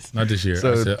 Not this year.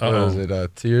 So I said, what was uh-oh.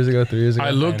 it? 2 years ago, 3 years ago?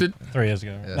 I looked at, 3 years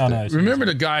ago. Yeah, No, it's remember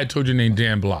the guy I told you named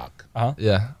Dan Block?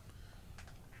 Yeah.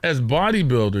 As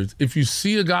bodybuilders, if you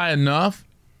see a guy enough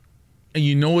and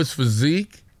you know his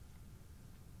physique,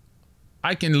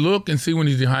 I can look and see when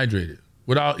he's dehydrated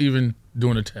without even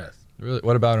doing a test. Really?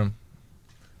 What about him?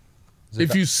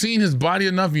 If you've seen his body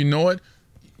enough, you know it.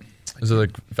 Is it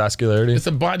like vascularity? It's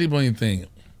a bodybuilding thing.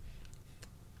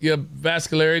 Yeah,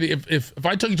 vascularity. If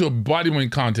I took you to a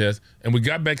bodybuilding contest and we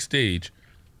got backstage,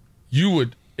 you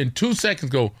would in 2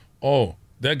 seconds go, oh,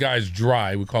 that guy's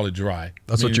dry. We call it dry.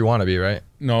 That's what you want to be, right?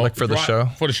 No, Like for the dry- show?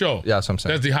 For the show. Yeah, that's what I'm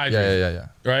saying. That's dehydrated.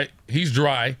 Yeah. Right? He's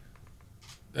dry.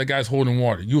 That guy's holding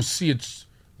water. You'll see it.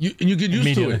 And you get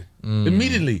used to it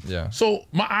immediately. Yeah. So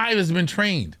my eye has been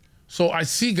trained. So I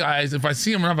see guys. If I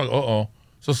see them, and I'm like, uh-oh.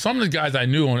 So some of the guys I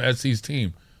knew on SC's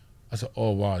team, I said,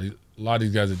 oh wow, a lot of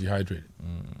these guys are dehydrated.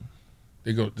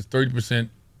 They go, there's 30%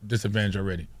 disadvantage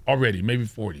already, maybe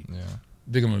 40. Yeah.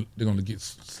 They're gonna get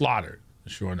slaughtered.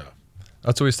 Sure enough.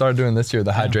 That's what we started doing this year,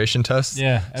 the hydration test.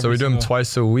 Yeah, So we do them every single-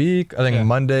 twice a week. I think Yeah.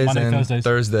 Mondays Monday, and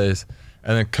Thursdays.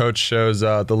 And then coach shows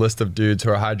the list of dudes who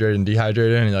are hydrated and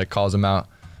dehydrated, and he like calls them out.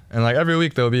 And like every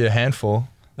week there'll be a handful.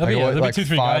 There'll be like 2-3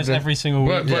 5 guys to- every single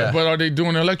But week. Yeah. but are they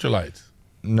doing electrolytes?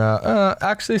 No,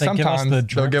 actually They give us sometimes the they'll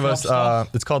drip give drop us. stuff?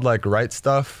 It's called like Right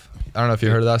Stuff. I don't know if you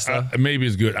heard of that stuff. Maybe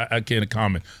it's good. I can't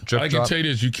comment. Drip All I can drop? tell you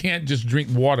is you can't just drink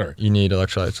water. You need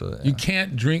electrolytes with it. You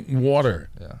can't drink water.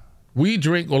 Yeah. We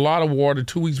drink a lot of water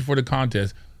 2 weeks before the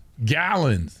contest,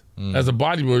 gallons as a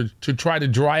bodybuilder to try to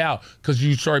dry out because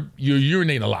you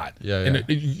urinate a lot. Yeah, And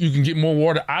yeah. you can get more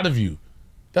water out of you.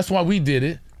 That's why we did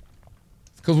it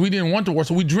because we didn't want the water,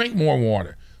 so we drank more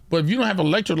water. But if you don't have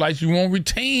electrolytes, you won't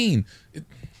retain.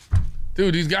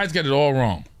 Dude, these guys got it all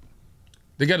wrong.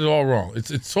 They got it all wrong.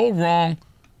 It's so wrong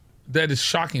that it's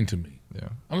shocking to me. Yeah.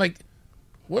 I'm like,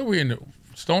 what are we in the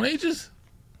Stone Ages?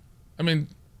 I mean,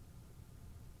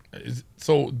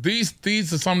 so these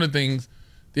are some of the things,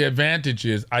 the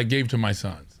advantages I gave to my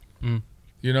sons.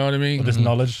 You know what I mean? With this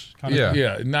knowledge kind Yeah.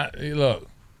 of thing. Yeah. Look,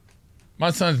 my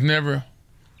sons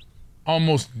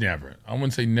almost never. I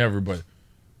wouldn't say never, but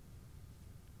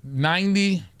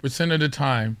 90% of the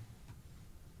time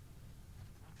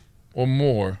or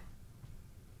more,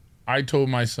 I told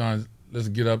my sons, let's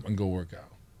get up and go work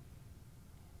out.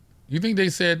 You think they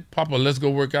said, Papa, let's go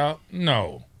work out?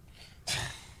 No.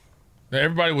 Now,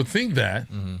 everybody would think that.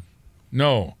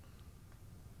 No.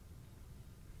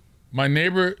 My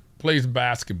neighbor plays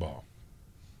basketball.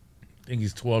 I think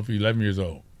he's 12 or 11 years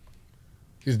old.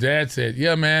 His dad said,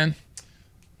 "Yeah, man."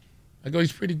 I go,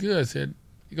 "He's pretty good."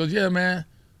 He goes, "Yeah, man."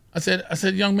 I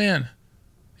said, "Young man,"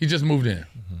 he just moved in.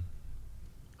 Mm-hmm.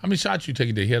 "How many shots you take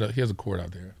a day?" He has a court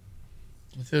out there.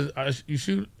 He says, "You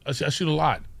shoot." I shoot a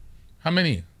lot. "How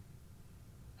many?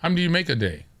 How many do you make a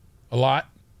day?" "A lot."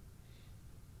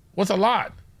 "What's a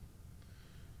lot?"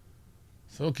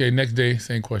 So okay, next day,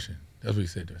 same question. That's what he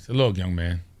said to me. I said, "Look, young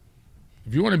man,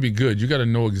 if you want to be good, you got to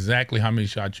know exactly how many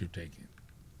shots you're taking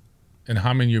and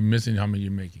how many you're missing, how many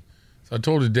you're making." So I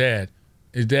told his dad.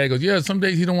 His dad goes, "Yeah, some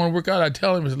days he don't want to work out." I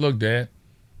tell him, I said, "Look, Dad,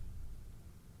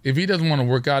 if he doesn't want to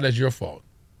work out, that's your fault.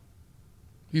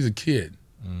 He's a kid.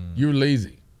 You're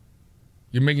lazy.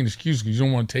 You're making excuses because you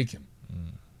don't want to take him.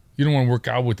 You don't want to work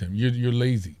out with him. You're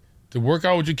lazy. To work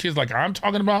out with your kids like I'm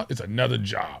talking about, it's another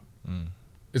job.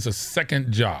 It's a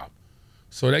second job."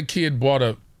 So that kid bought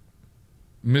a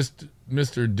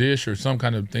Mr. Dish or some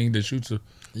kind of thing that shoots a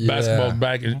basketball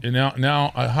back, and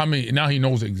now he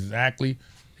knows exactly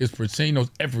his percent. He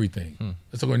knows everything.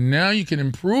 So now you can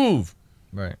improve.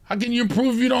 Right. How can you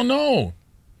improve if you don't know?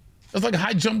 That's like a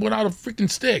high jump without a freaking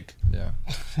stick. Yeah.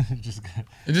 And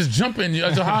just jumping.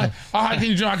 How high can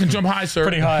you jump? I can jump high, sir.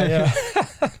 Pretty high, yeah.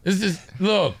 It's just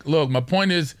look. My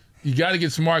point is, you got to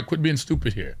get smart. Quit being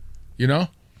stupid here. You know.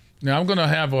 Now I'm gonna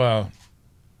have I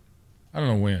don't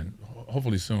know when.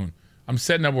 Hopefully soon. I'm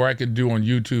setting up where I could do on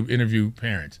YouTube interview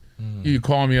parents. You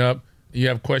call me up. You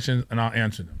have questions, and I'll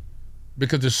answer them.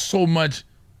 Because there's so much.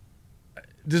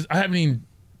 I haven't even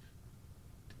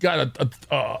got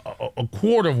a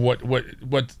quarter of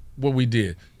what we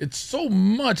did. It's so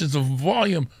much. It's a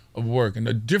volume of work and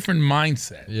a different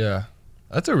mindset. Yeah.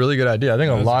 That's a really good idea. I think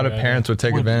a lot of parents would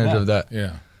take advantage of that.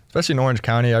 Yeah. Especially in Orange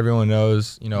County, everyone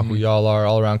knows, who y'all are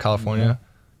all around California.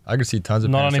 I could see tons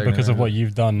of Not parents only because of taking what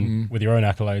you've done with your own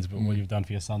accolades, but what you've done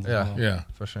for your sons as well. Yeah.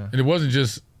 for sure. And it wasn't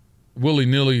just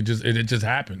willy-nilly, it just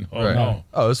happened. Oh, Right. no.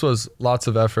 Oh, this was lots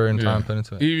of effort and time put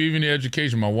into it. Even the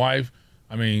education. My wife,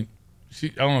 I mean, I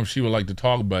don't know if she would like to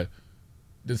talk, but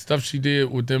the stuff she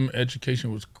did with them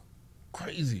education was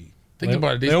crazy. Think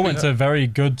about it. They all went to very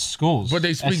good schools. But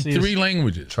they speak SCs. 3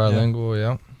 languages. Trilingual,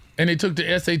 yeah. And they took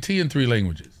the SAT in 3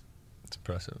 languages. It's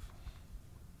impressive.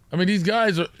 I mean, these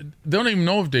guys, they don't even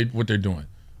know what they're doing.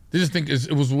 They just think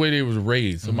it was the way they was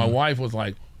raised. So my wife was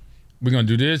like, "We're going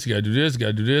to do this, you got to do this, you got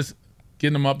to do this."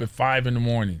 Getting them up at 5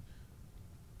 a.m,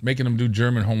 making them do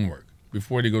German homework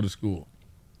before they go to school.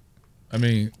 I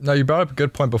mean. No, you brought up a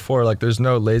good point before. Like, there's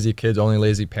no lazy kids, only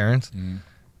lazy parents.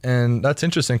 And that's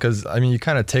interesting because, I mean, you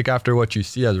kind of take after what you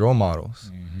see as role models.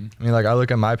 I mean, like, I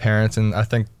look at my parents, and I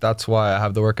think that's why I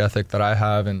have the work ethic that I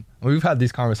have. And we've had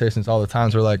these conversations all the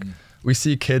times where, like, we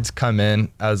see kids come in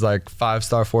as, like,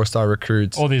 5-star, 4-star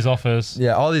recruits. All these offers.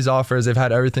 Yeah, all these offers. They've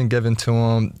had everything given to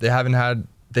them. They haven't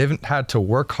had to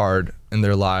work hard in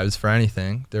their lives for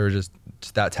anything. They were just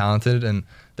that talented, and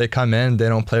they come in, they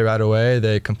don't play right away,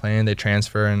 they complain, they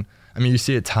transfer, and I mean, you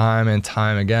see it time and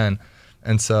time again.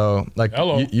 And so, like,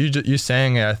 you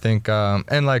saying it, I think,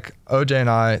 and like OJ and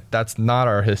I, that's not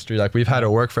our history. Like, we've had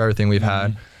to work for everything we've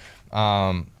had.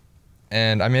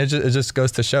 And I mean, it just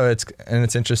goes to show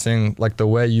it's interesting, like, the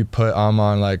way you put on,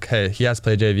 like, hey, he has to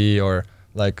play JV, or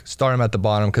like, start him at the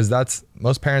bottom, because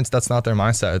most parents, that's not their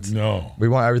mindset. No. We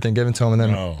want everything given to them, and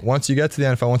then once you get to the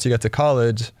NFL, once you get to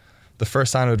college, the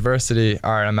first sign of adversity,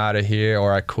 all right, I'm out of here,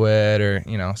 or I quit, or,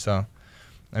 so,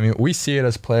 I mean, we see it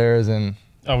as players, and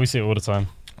we see it all the time.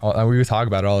 And we talk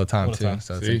about it all the time, too,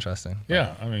 so it's See? interesting.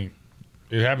 Yeah, I mean,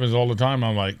 it happens all the time.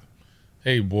 I'm like,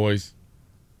 hey, boys,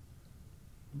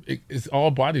 it's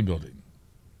all bodybuilding.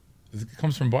 It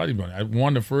comes from bodybuilding. I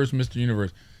won the first Mr.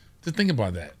 Universe. Just think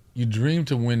about that. You dream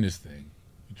to win this thing.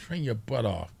 You train your butt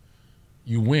off.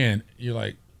 You win. You're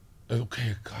like,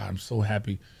 okay, God, I'm so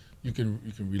happy. You can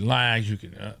relax. You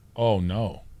can. Oh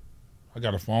no, I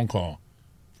got a phone call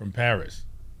from Paris,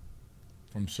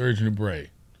 from Serge Nubret.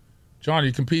 "John, are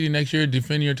you competing next year,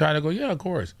 defending your title?" I go, "Yeah, of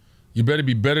course. You better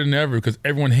be better than ever because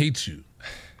everyone hates you."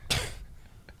 I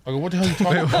go, "What the hell are you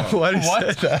talking about?" Why did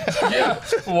you say that?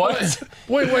 Yeah. What?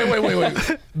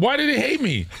 Wait. Why did they hate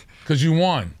me? Because you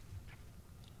won.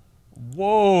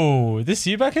 Whoa, this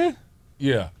you back here?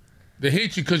 Yeah. They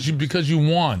hate you because you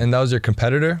won. And that was your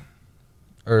competitor?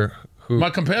 Or who? My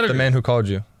competitor. The man who called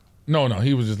you? No,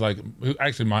 he was just like,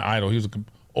 actually my idol. He was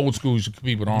old school. He used to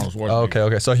compete with Arnold Schwarzenegger. Oh,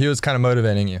 okay. So he was kind of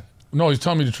motivating you. No, he's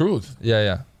telling me the truth.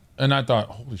 Yeah. And I thought,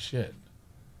 holy shit.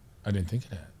 I didn't think of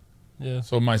that. Yeah.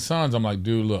 So my sons, I'm like,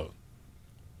 dude, look.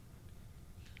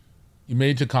 You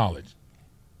made it to college.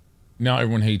 Now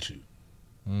everyone hates you.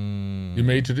 You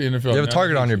made it to the NFL. You have a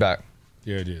target on your back.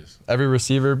 Yeah, it is. Every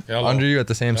receiver under you at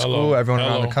the same school, everyone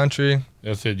around the country.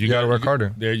 That's it. You got to work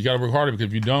harder. Yeah, you got to work harder because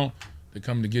if you don't, They're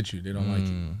coming to get you. They don't like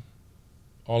you.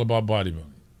 All about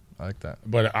bodybuilding. I like that.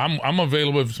 But I'm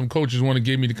available if some coaches want to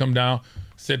get me to come down,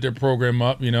 set their program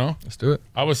up, you know. Let's do it.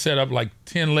 I would set up like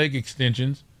 10 leg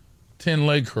extensions, 10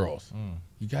 leg curls.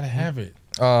 You got to have it.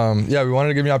 Yeah, we wanted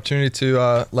to give you an opportunity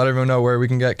to let everyone know where we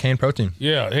can get Cane Protein.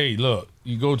 Yeah, hey, look,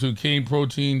 you go to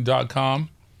caneprotein.com.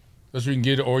 That's where you can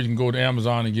get it, or you can go to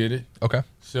Amazon and get it. Okay.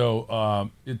 So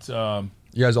it's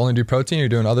You guys only do protein? You're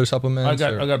doing other supplements?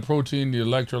 I got protein, the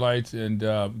electrolytes, and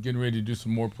getting ready to do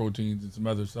some more proteins and some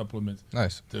other supplements.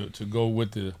 Nice. To go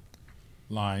with the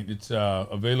line. It's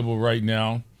available right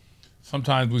now.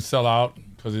 Sometimes we sell out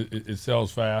because it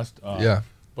sells fast. Yeah.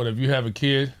 But if you have a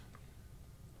kid,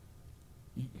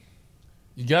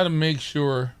 you got to make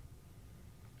sure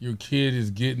your kid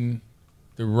is getting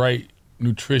the right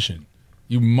nutrition.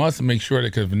 You must make sure that,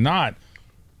 because if not,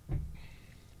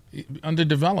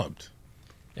 underdeveloped.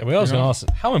 Yeah, we also asked,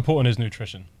 how important is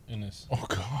nutrition in this? Oh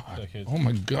God! decade? Oh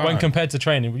my God! When compared to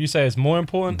training, would you say it's more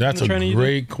important? That's than the a training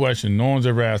great question. No one's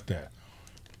ever asked that.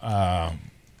 I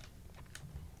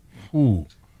would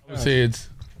say it's.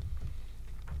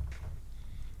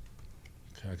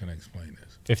 How can I explain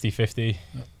this? 50-50.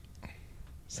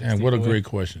 Man, what a great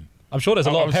question. I'm sure there's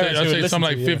a lot of parents I'll who would say listen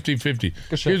something to like you.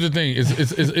 50-50. Sure. Here's the thing.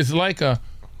 It's like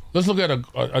let's look at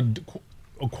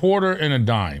a quarter and a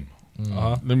dime.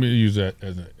 Let me use that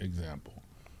as an example,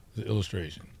 as an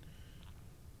illustration.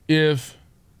 If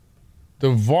the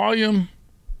volume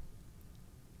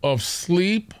of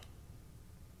sleep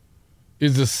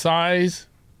is the size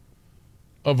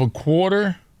of a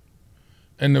quarter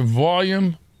and the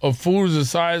volume of food is the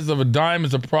size of a dime,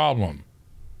 it's a problem.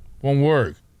 Won't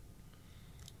work.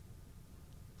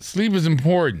 Sleep is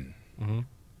important. I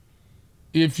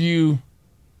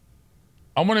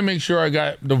want to make sure I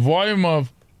got the volume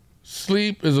of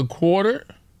sleep is a quarter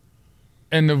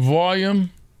and the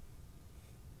volume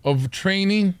of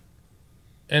training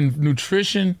and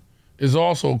nutrition is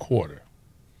also a quarter.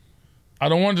 I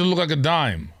don't want it to look like a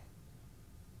dime.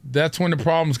 That's when the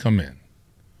problems come in.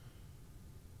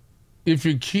 If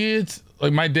your kids,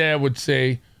 like my dad would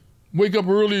say, wake up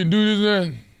early and do this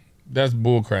and that, that's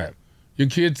bullcrap.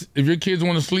 If your kids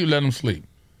want to sleep, let them sleep.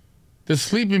 They're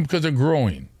sleeping because they're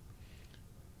growing.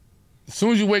 As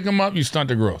soon as you wake them up, you stunt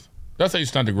their growth. That's how you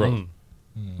stunt the growth.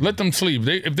 Let them sleep.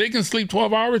 If they can sleep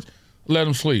 12 hours, let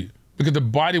them sleep, because the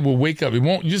body will wake up. It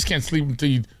won't. You just can't sleep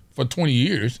for 20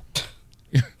 years,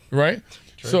 right?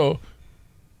 True. So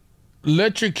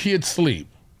let your kids sleep.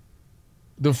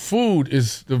 The food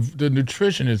is the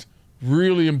nutrition is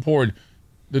really important.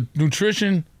 The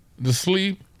nutrition, the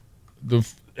sleep,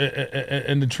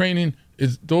 and the training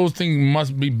is, those things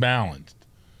must be balanced.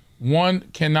 One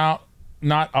cannot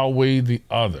not outweigh the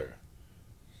other.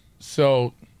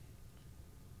 So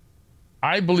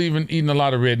I believe in eating a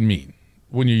lot of red meat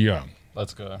when you're young.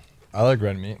 Let's go. I like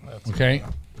red meat. Okay?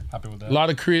 Happy with that. A lot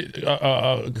of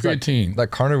creatine.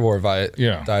 That carnivore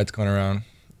diet's going around.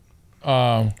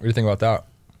 What do you think about that?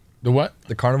 The what?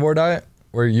 The carnivore diet,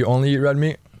 where you only eat red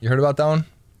meat. You heard about that one?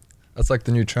 That's like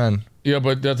the new trend. Yeah,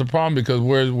 but that's a problem, because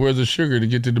where's the sugar to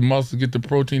get to the muscle, get the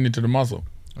protein into the muscle?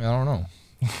 I don't know.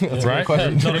 That's right.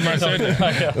 Everybody said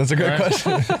that. That's a good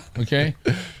question. Okay,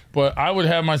 but I would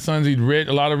have my sons eat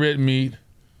a lot of red meat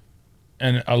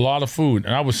and a lot of food,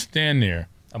 and I would stand there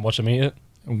And watch them eat it.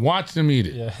 and watch them eat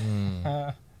it.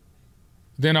 Yeah.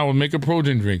 Then I would make a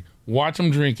protein drink, watch them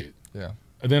drink it, Yeah.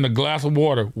 and then a glass of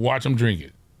water, watch them drink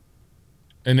it.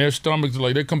 And their stomachs are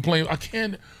like, they complain, I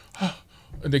can't,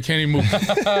 they can't even move.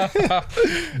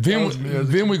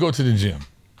 Then we go to the gym.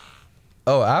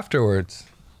 Oh, afterwards.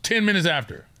 10 minutes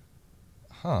after.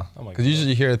 Huh. Oh my Because usually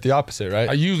you hear it the opposite, right?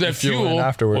 I use that You fuel fuel. in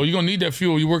afterward. Oh, you're going to need that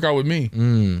fuel. You work out with me.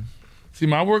 See,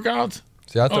 my workouts,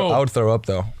 See, I would throw up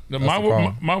though. That's the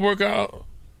problem. my workout,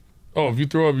 if you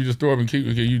throw up, you just throw up and keep,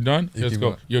 okay, you done? Let's keep go.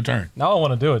 going. Your turn. Now I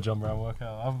want to do a John Brown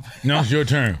workout. No, it's your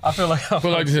turn. I feel like But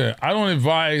like I said, I don't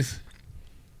advise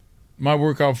my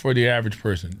workout for the average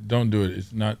person. Don't do it.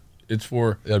 It's not, it's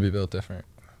for, You gotta be built different.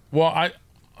 well, I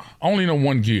only know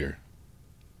one gear.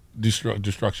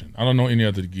 Destruction. I don't know any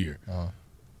other gear.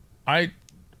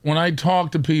 When I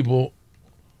talk to people,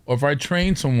 or if I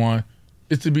train someone,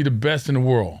 it's to be the best in the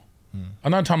world.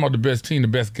 I'm not talking about the best team, the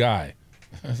best guy.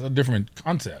 That's a different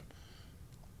concept.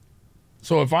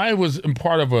 So if I was in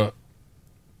part of a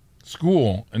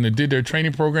school and they did their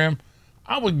training program,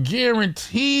 I would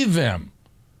guarantee them.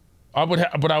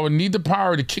 But I would need the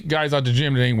power to kick guys out the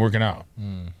gym that ain't working out.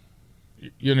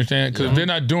 You understand? Because if they're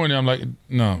not doing it, I'm like,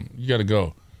 no, you got to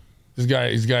go. This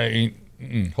guy ain't.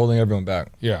 Holding everyone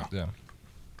back. Yeah. Yeah.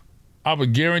 I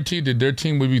would guarantee that their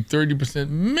team would be 30%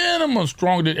 minimum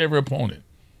stronger than every opponent.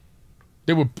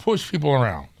 They would push people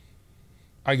around.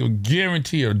 I can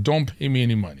guarantee it. Don't pay me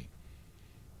any money.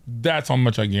 That's how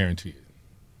much I guarantee it.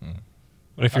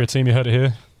 What if you're a team? You heard it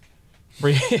here.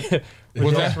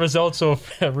 What's that? Results or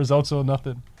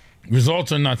nothing.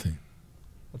 Results or nothing.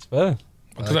 That's fair.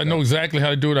 Because I know exactly how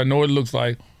to do it. I know what it looks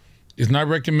like. It's not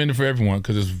recommended for everyone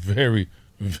because it's very,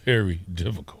 very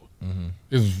difficult.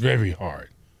 It's very hard.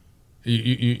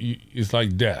 It's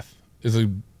like death.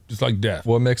 It's like death.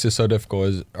 What makes it so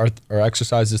difficult? Are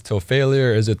exercises till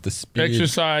failure? Is it the speed?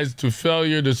 Exercise to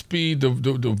failure, the speed, the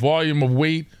volume of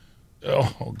weight.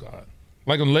 Oh, God.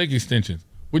 Like on leg extensions.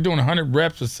 We're doing 100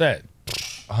 reps a set.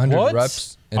 100 What?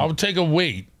 reps? I would take a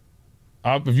weight.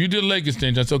 If you did leg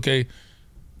extension, that's okay.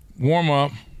 Warm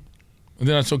up. And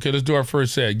then that's okay. Let's do our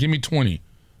first set. Give me 20.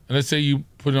 And let's say you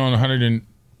put it on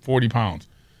 140 pounds.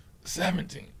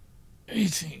 17,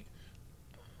 18,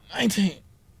 19,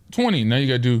 20. Now you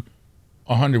got to do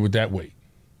 100 with that weight.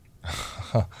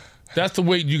 That's the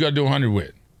weight you got to do 100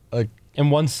 with. Like In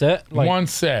one set? Like, One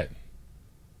set.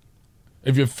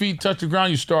 If your feet touch the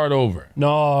ground, you start over.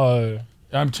 No.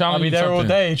 I'm telling I'll be you there something. all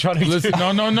day trying to Listen,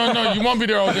 do. no. You won't be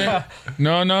there all day.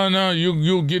 No.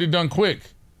 You'll get it done quick.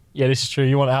 Yeah, this is true.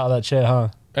 You want it out of that chair, huh?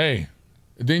 Hey,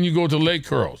 then you go to leg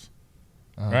curls,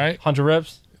 right? 100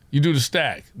 reps? You do the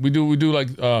stack. We do like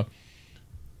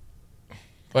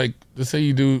let's say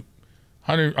you do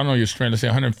 100. I don't know your strength. Let's say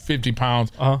 150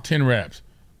 pounds, 10 reps.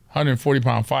 140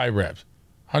 pounds, 5 reps.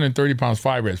 130 pounds,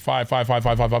 5 reps.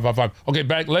 5. Okay,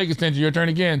 back leg extension. Your turn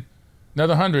again.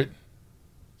 Another 100.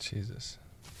 Jesus.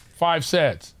 5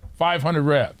 sets. 500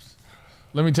 reps.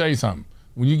 Let me tell you something.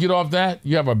 When you get off that,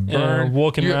 you have a burn.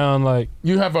 Walking around like.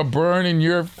 You have a burn in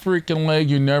your freaking leg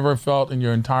you never felt in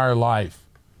your entire life.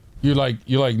 You're like,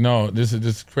 no, this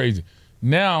is crazy.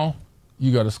 Now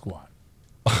you got to squat.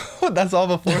 That's all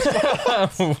before.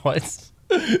 What?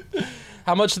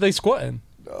 How much are they squatting?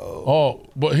 Oh,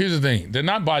 but here's the thing: they're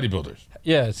not bodybuilders.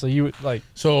 Yeah, so you would like.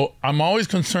 So I'm always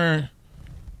concerned.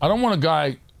 I don't want a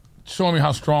guy showing me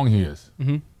how strong he is.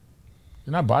 You're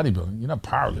not bodybuilding. You're not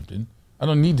powerlifting. I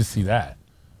don't need to see that.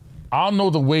 I'll know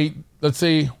the weight. Let's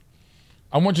say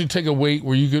I want you to take a weight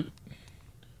where you could,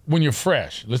 when you're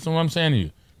fresh. Listen to what I'm saying to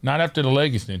you. Not after the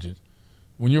leg extensions.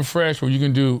 When you're fresh, where you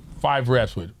can do 5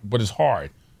 reps with, but it's hard.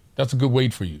 That's a good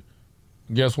weight for you.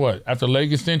 And guess what? After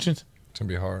leg extensions, It's gonna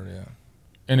be hard, yeah.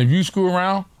 and if you screw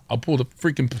around, I'll pull the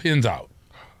freaking pins out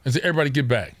and say, everybody get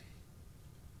back.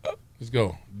 Let's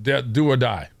go. Do or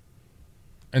die.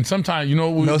 And sometimes, you know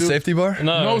what we No do? safety bar?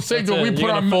 No that's safety. it. We You're put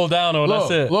gonna our fall down or look,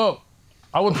 that's it. Look,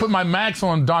 I would put my max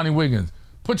on Donnie Wiggins.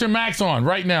 Put your max on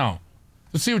right now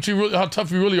to see what how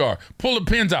tough you really are. Pull the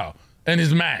pins out and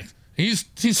his max. He's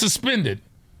suspended.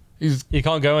 You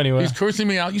can't go anywhere. He's cursing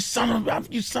me out. You son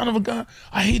of a gun.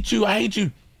 I hate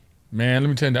you. Man, let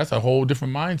me tell you, that's a whole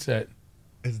different mindset.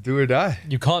 It's do or die.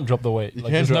 You can't drop the weight. Like,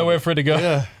 can't there's drop nowhere it. for it to go.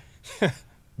 Yeah.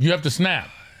 You have to snap.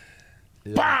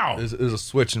 Bow. There's a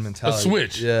switch in mentality. A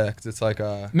switch. Yeah, because it's like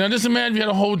Now, just imagine if you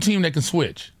had a whole team that can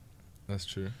switch. that's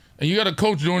true. And you got a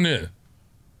coach doing this.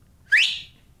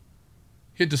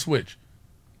 Hit the switch.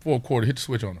 4th quarter, hit the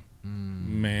switch on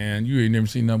him. Man, you ain't never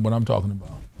seen nothing what I'm talking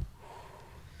about.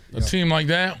 A team like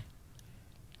that,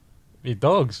 Be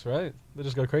dogs, right? They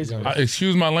just go crazy.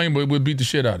 excuse my language, would beat the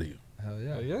shit out of you. Hell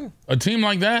yeah. Yeah. A team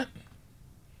like that,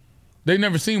 they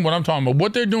never seen what I'm talking about.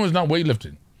 What they're doing is not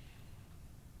weightlifting.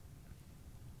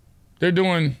 They're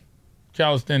doing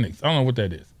calisthenics. I don't know what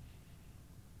that is.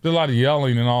 There's a lot of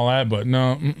yelling and all that, but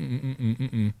no.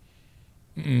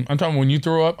 I'm talking when you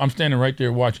throw up, I'm standing right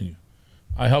there watching you.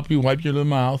 I help you wipe your little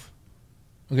mouth.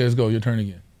 Okay, let's go. Your turn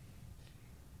again.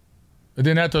 And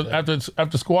then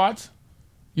after squats,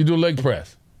 you do a leg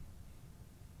press.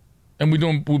 And we're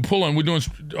doing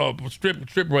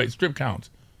strip weights, strip counts.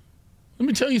 Let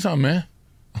me tell you something, man.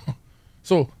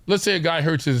 So let's say a guy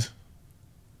hurts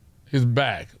his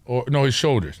back or his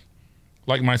shoulders,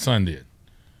 like my son did.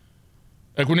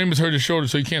 Equanimus hurt his shoulder,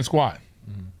 so he can't squat.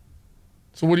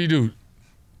 So what do?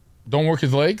 Don't work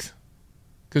his legs?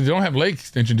 Because you don't have leg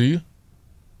extension, do you?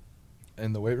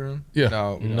 In the weight room? Yeah.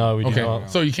 No. We don't. No, we do Okay, not.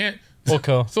 so you can't. Or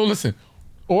curl. So listen,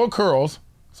 or curls,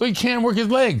 so he can't work his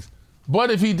legs.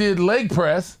 But if he did leg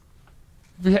press,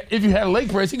 if you had a leg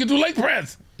press, he could do leg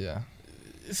press. Yeah.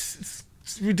 It's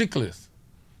ridiculous.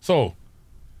 So,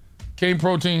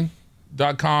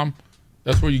 caneprotein.com,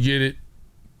 that's where you get it.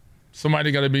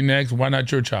 Somebody got to be next. Why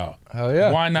not your child? Hell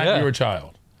yeah. Why not Yeah. your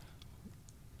child?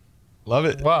 Love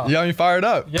it. Wow. You got me fired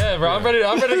up. Yeah, bro. I'm ready to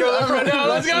go right now.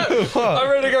 Let's go. I'm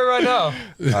ready to go right now.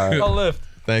 All right. I'll lift.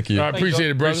 Thank you. I appreciate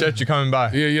it, brother. Appreciate you coming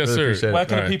by. Yeah, yes, sir. appreciate it. Where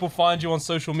can All right. people find you on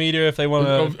social media if they want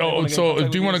to? So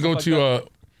if you want to go to,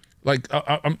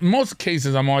 most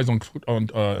cases, I'm always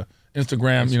on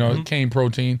Instagram, Cane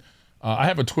Protein. I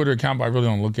have a Twitter account, but I really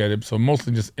don't look at it. So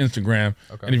mostly just Instagram.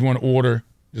 Okay. And if you want to order,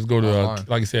 just go to, Online.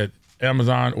 like I said,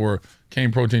 Amazon or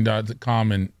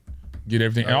caneprotein.com and get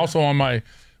everything. And also on my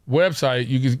website,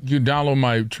 you can download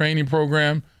my training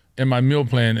program and my meal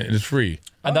plan. And it's free.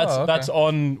 And that's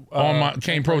on My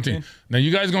Cane Protein. Now,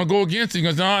 you guys going to go against it.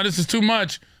 You're going to say, this is too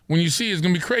much. When you see it, it's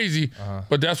going to be crazy.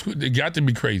 But it got to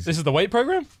be crazy. This is the weight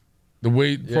program? The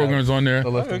weight program is on there. The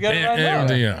lifting. We got it And right now.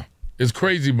 everything, yeah. It's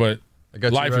crazy, but It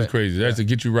gets you life is right. crazy. That's to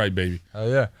get you right, baby. Oh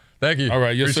yeah. Thank you. All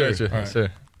right, yes, Appreciate sir. you. All Yes, right.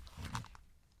 sir.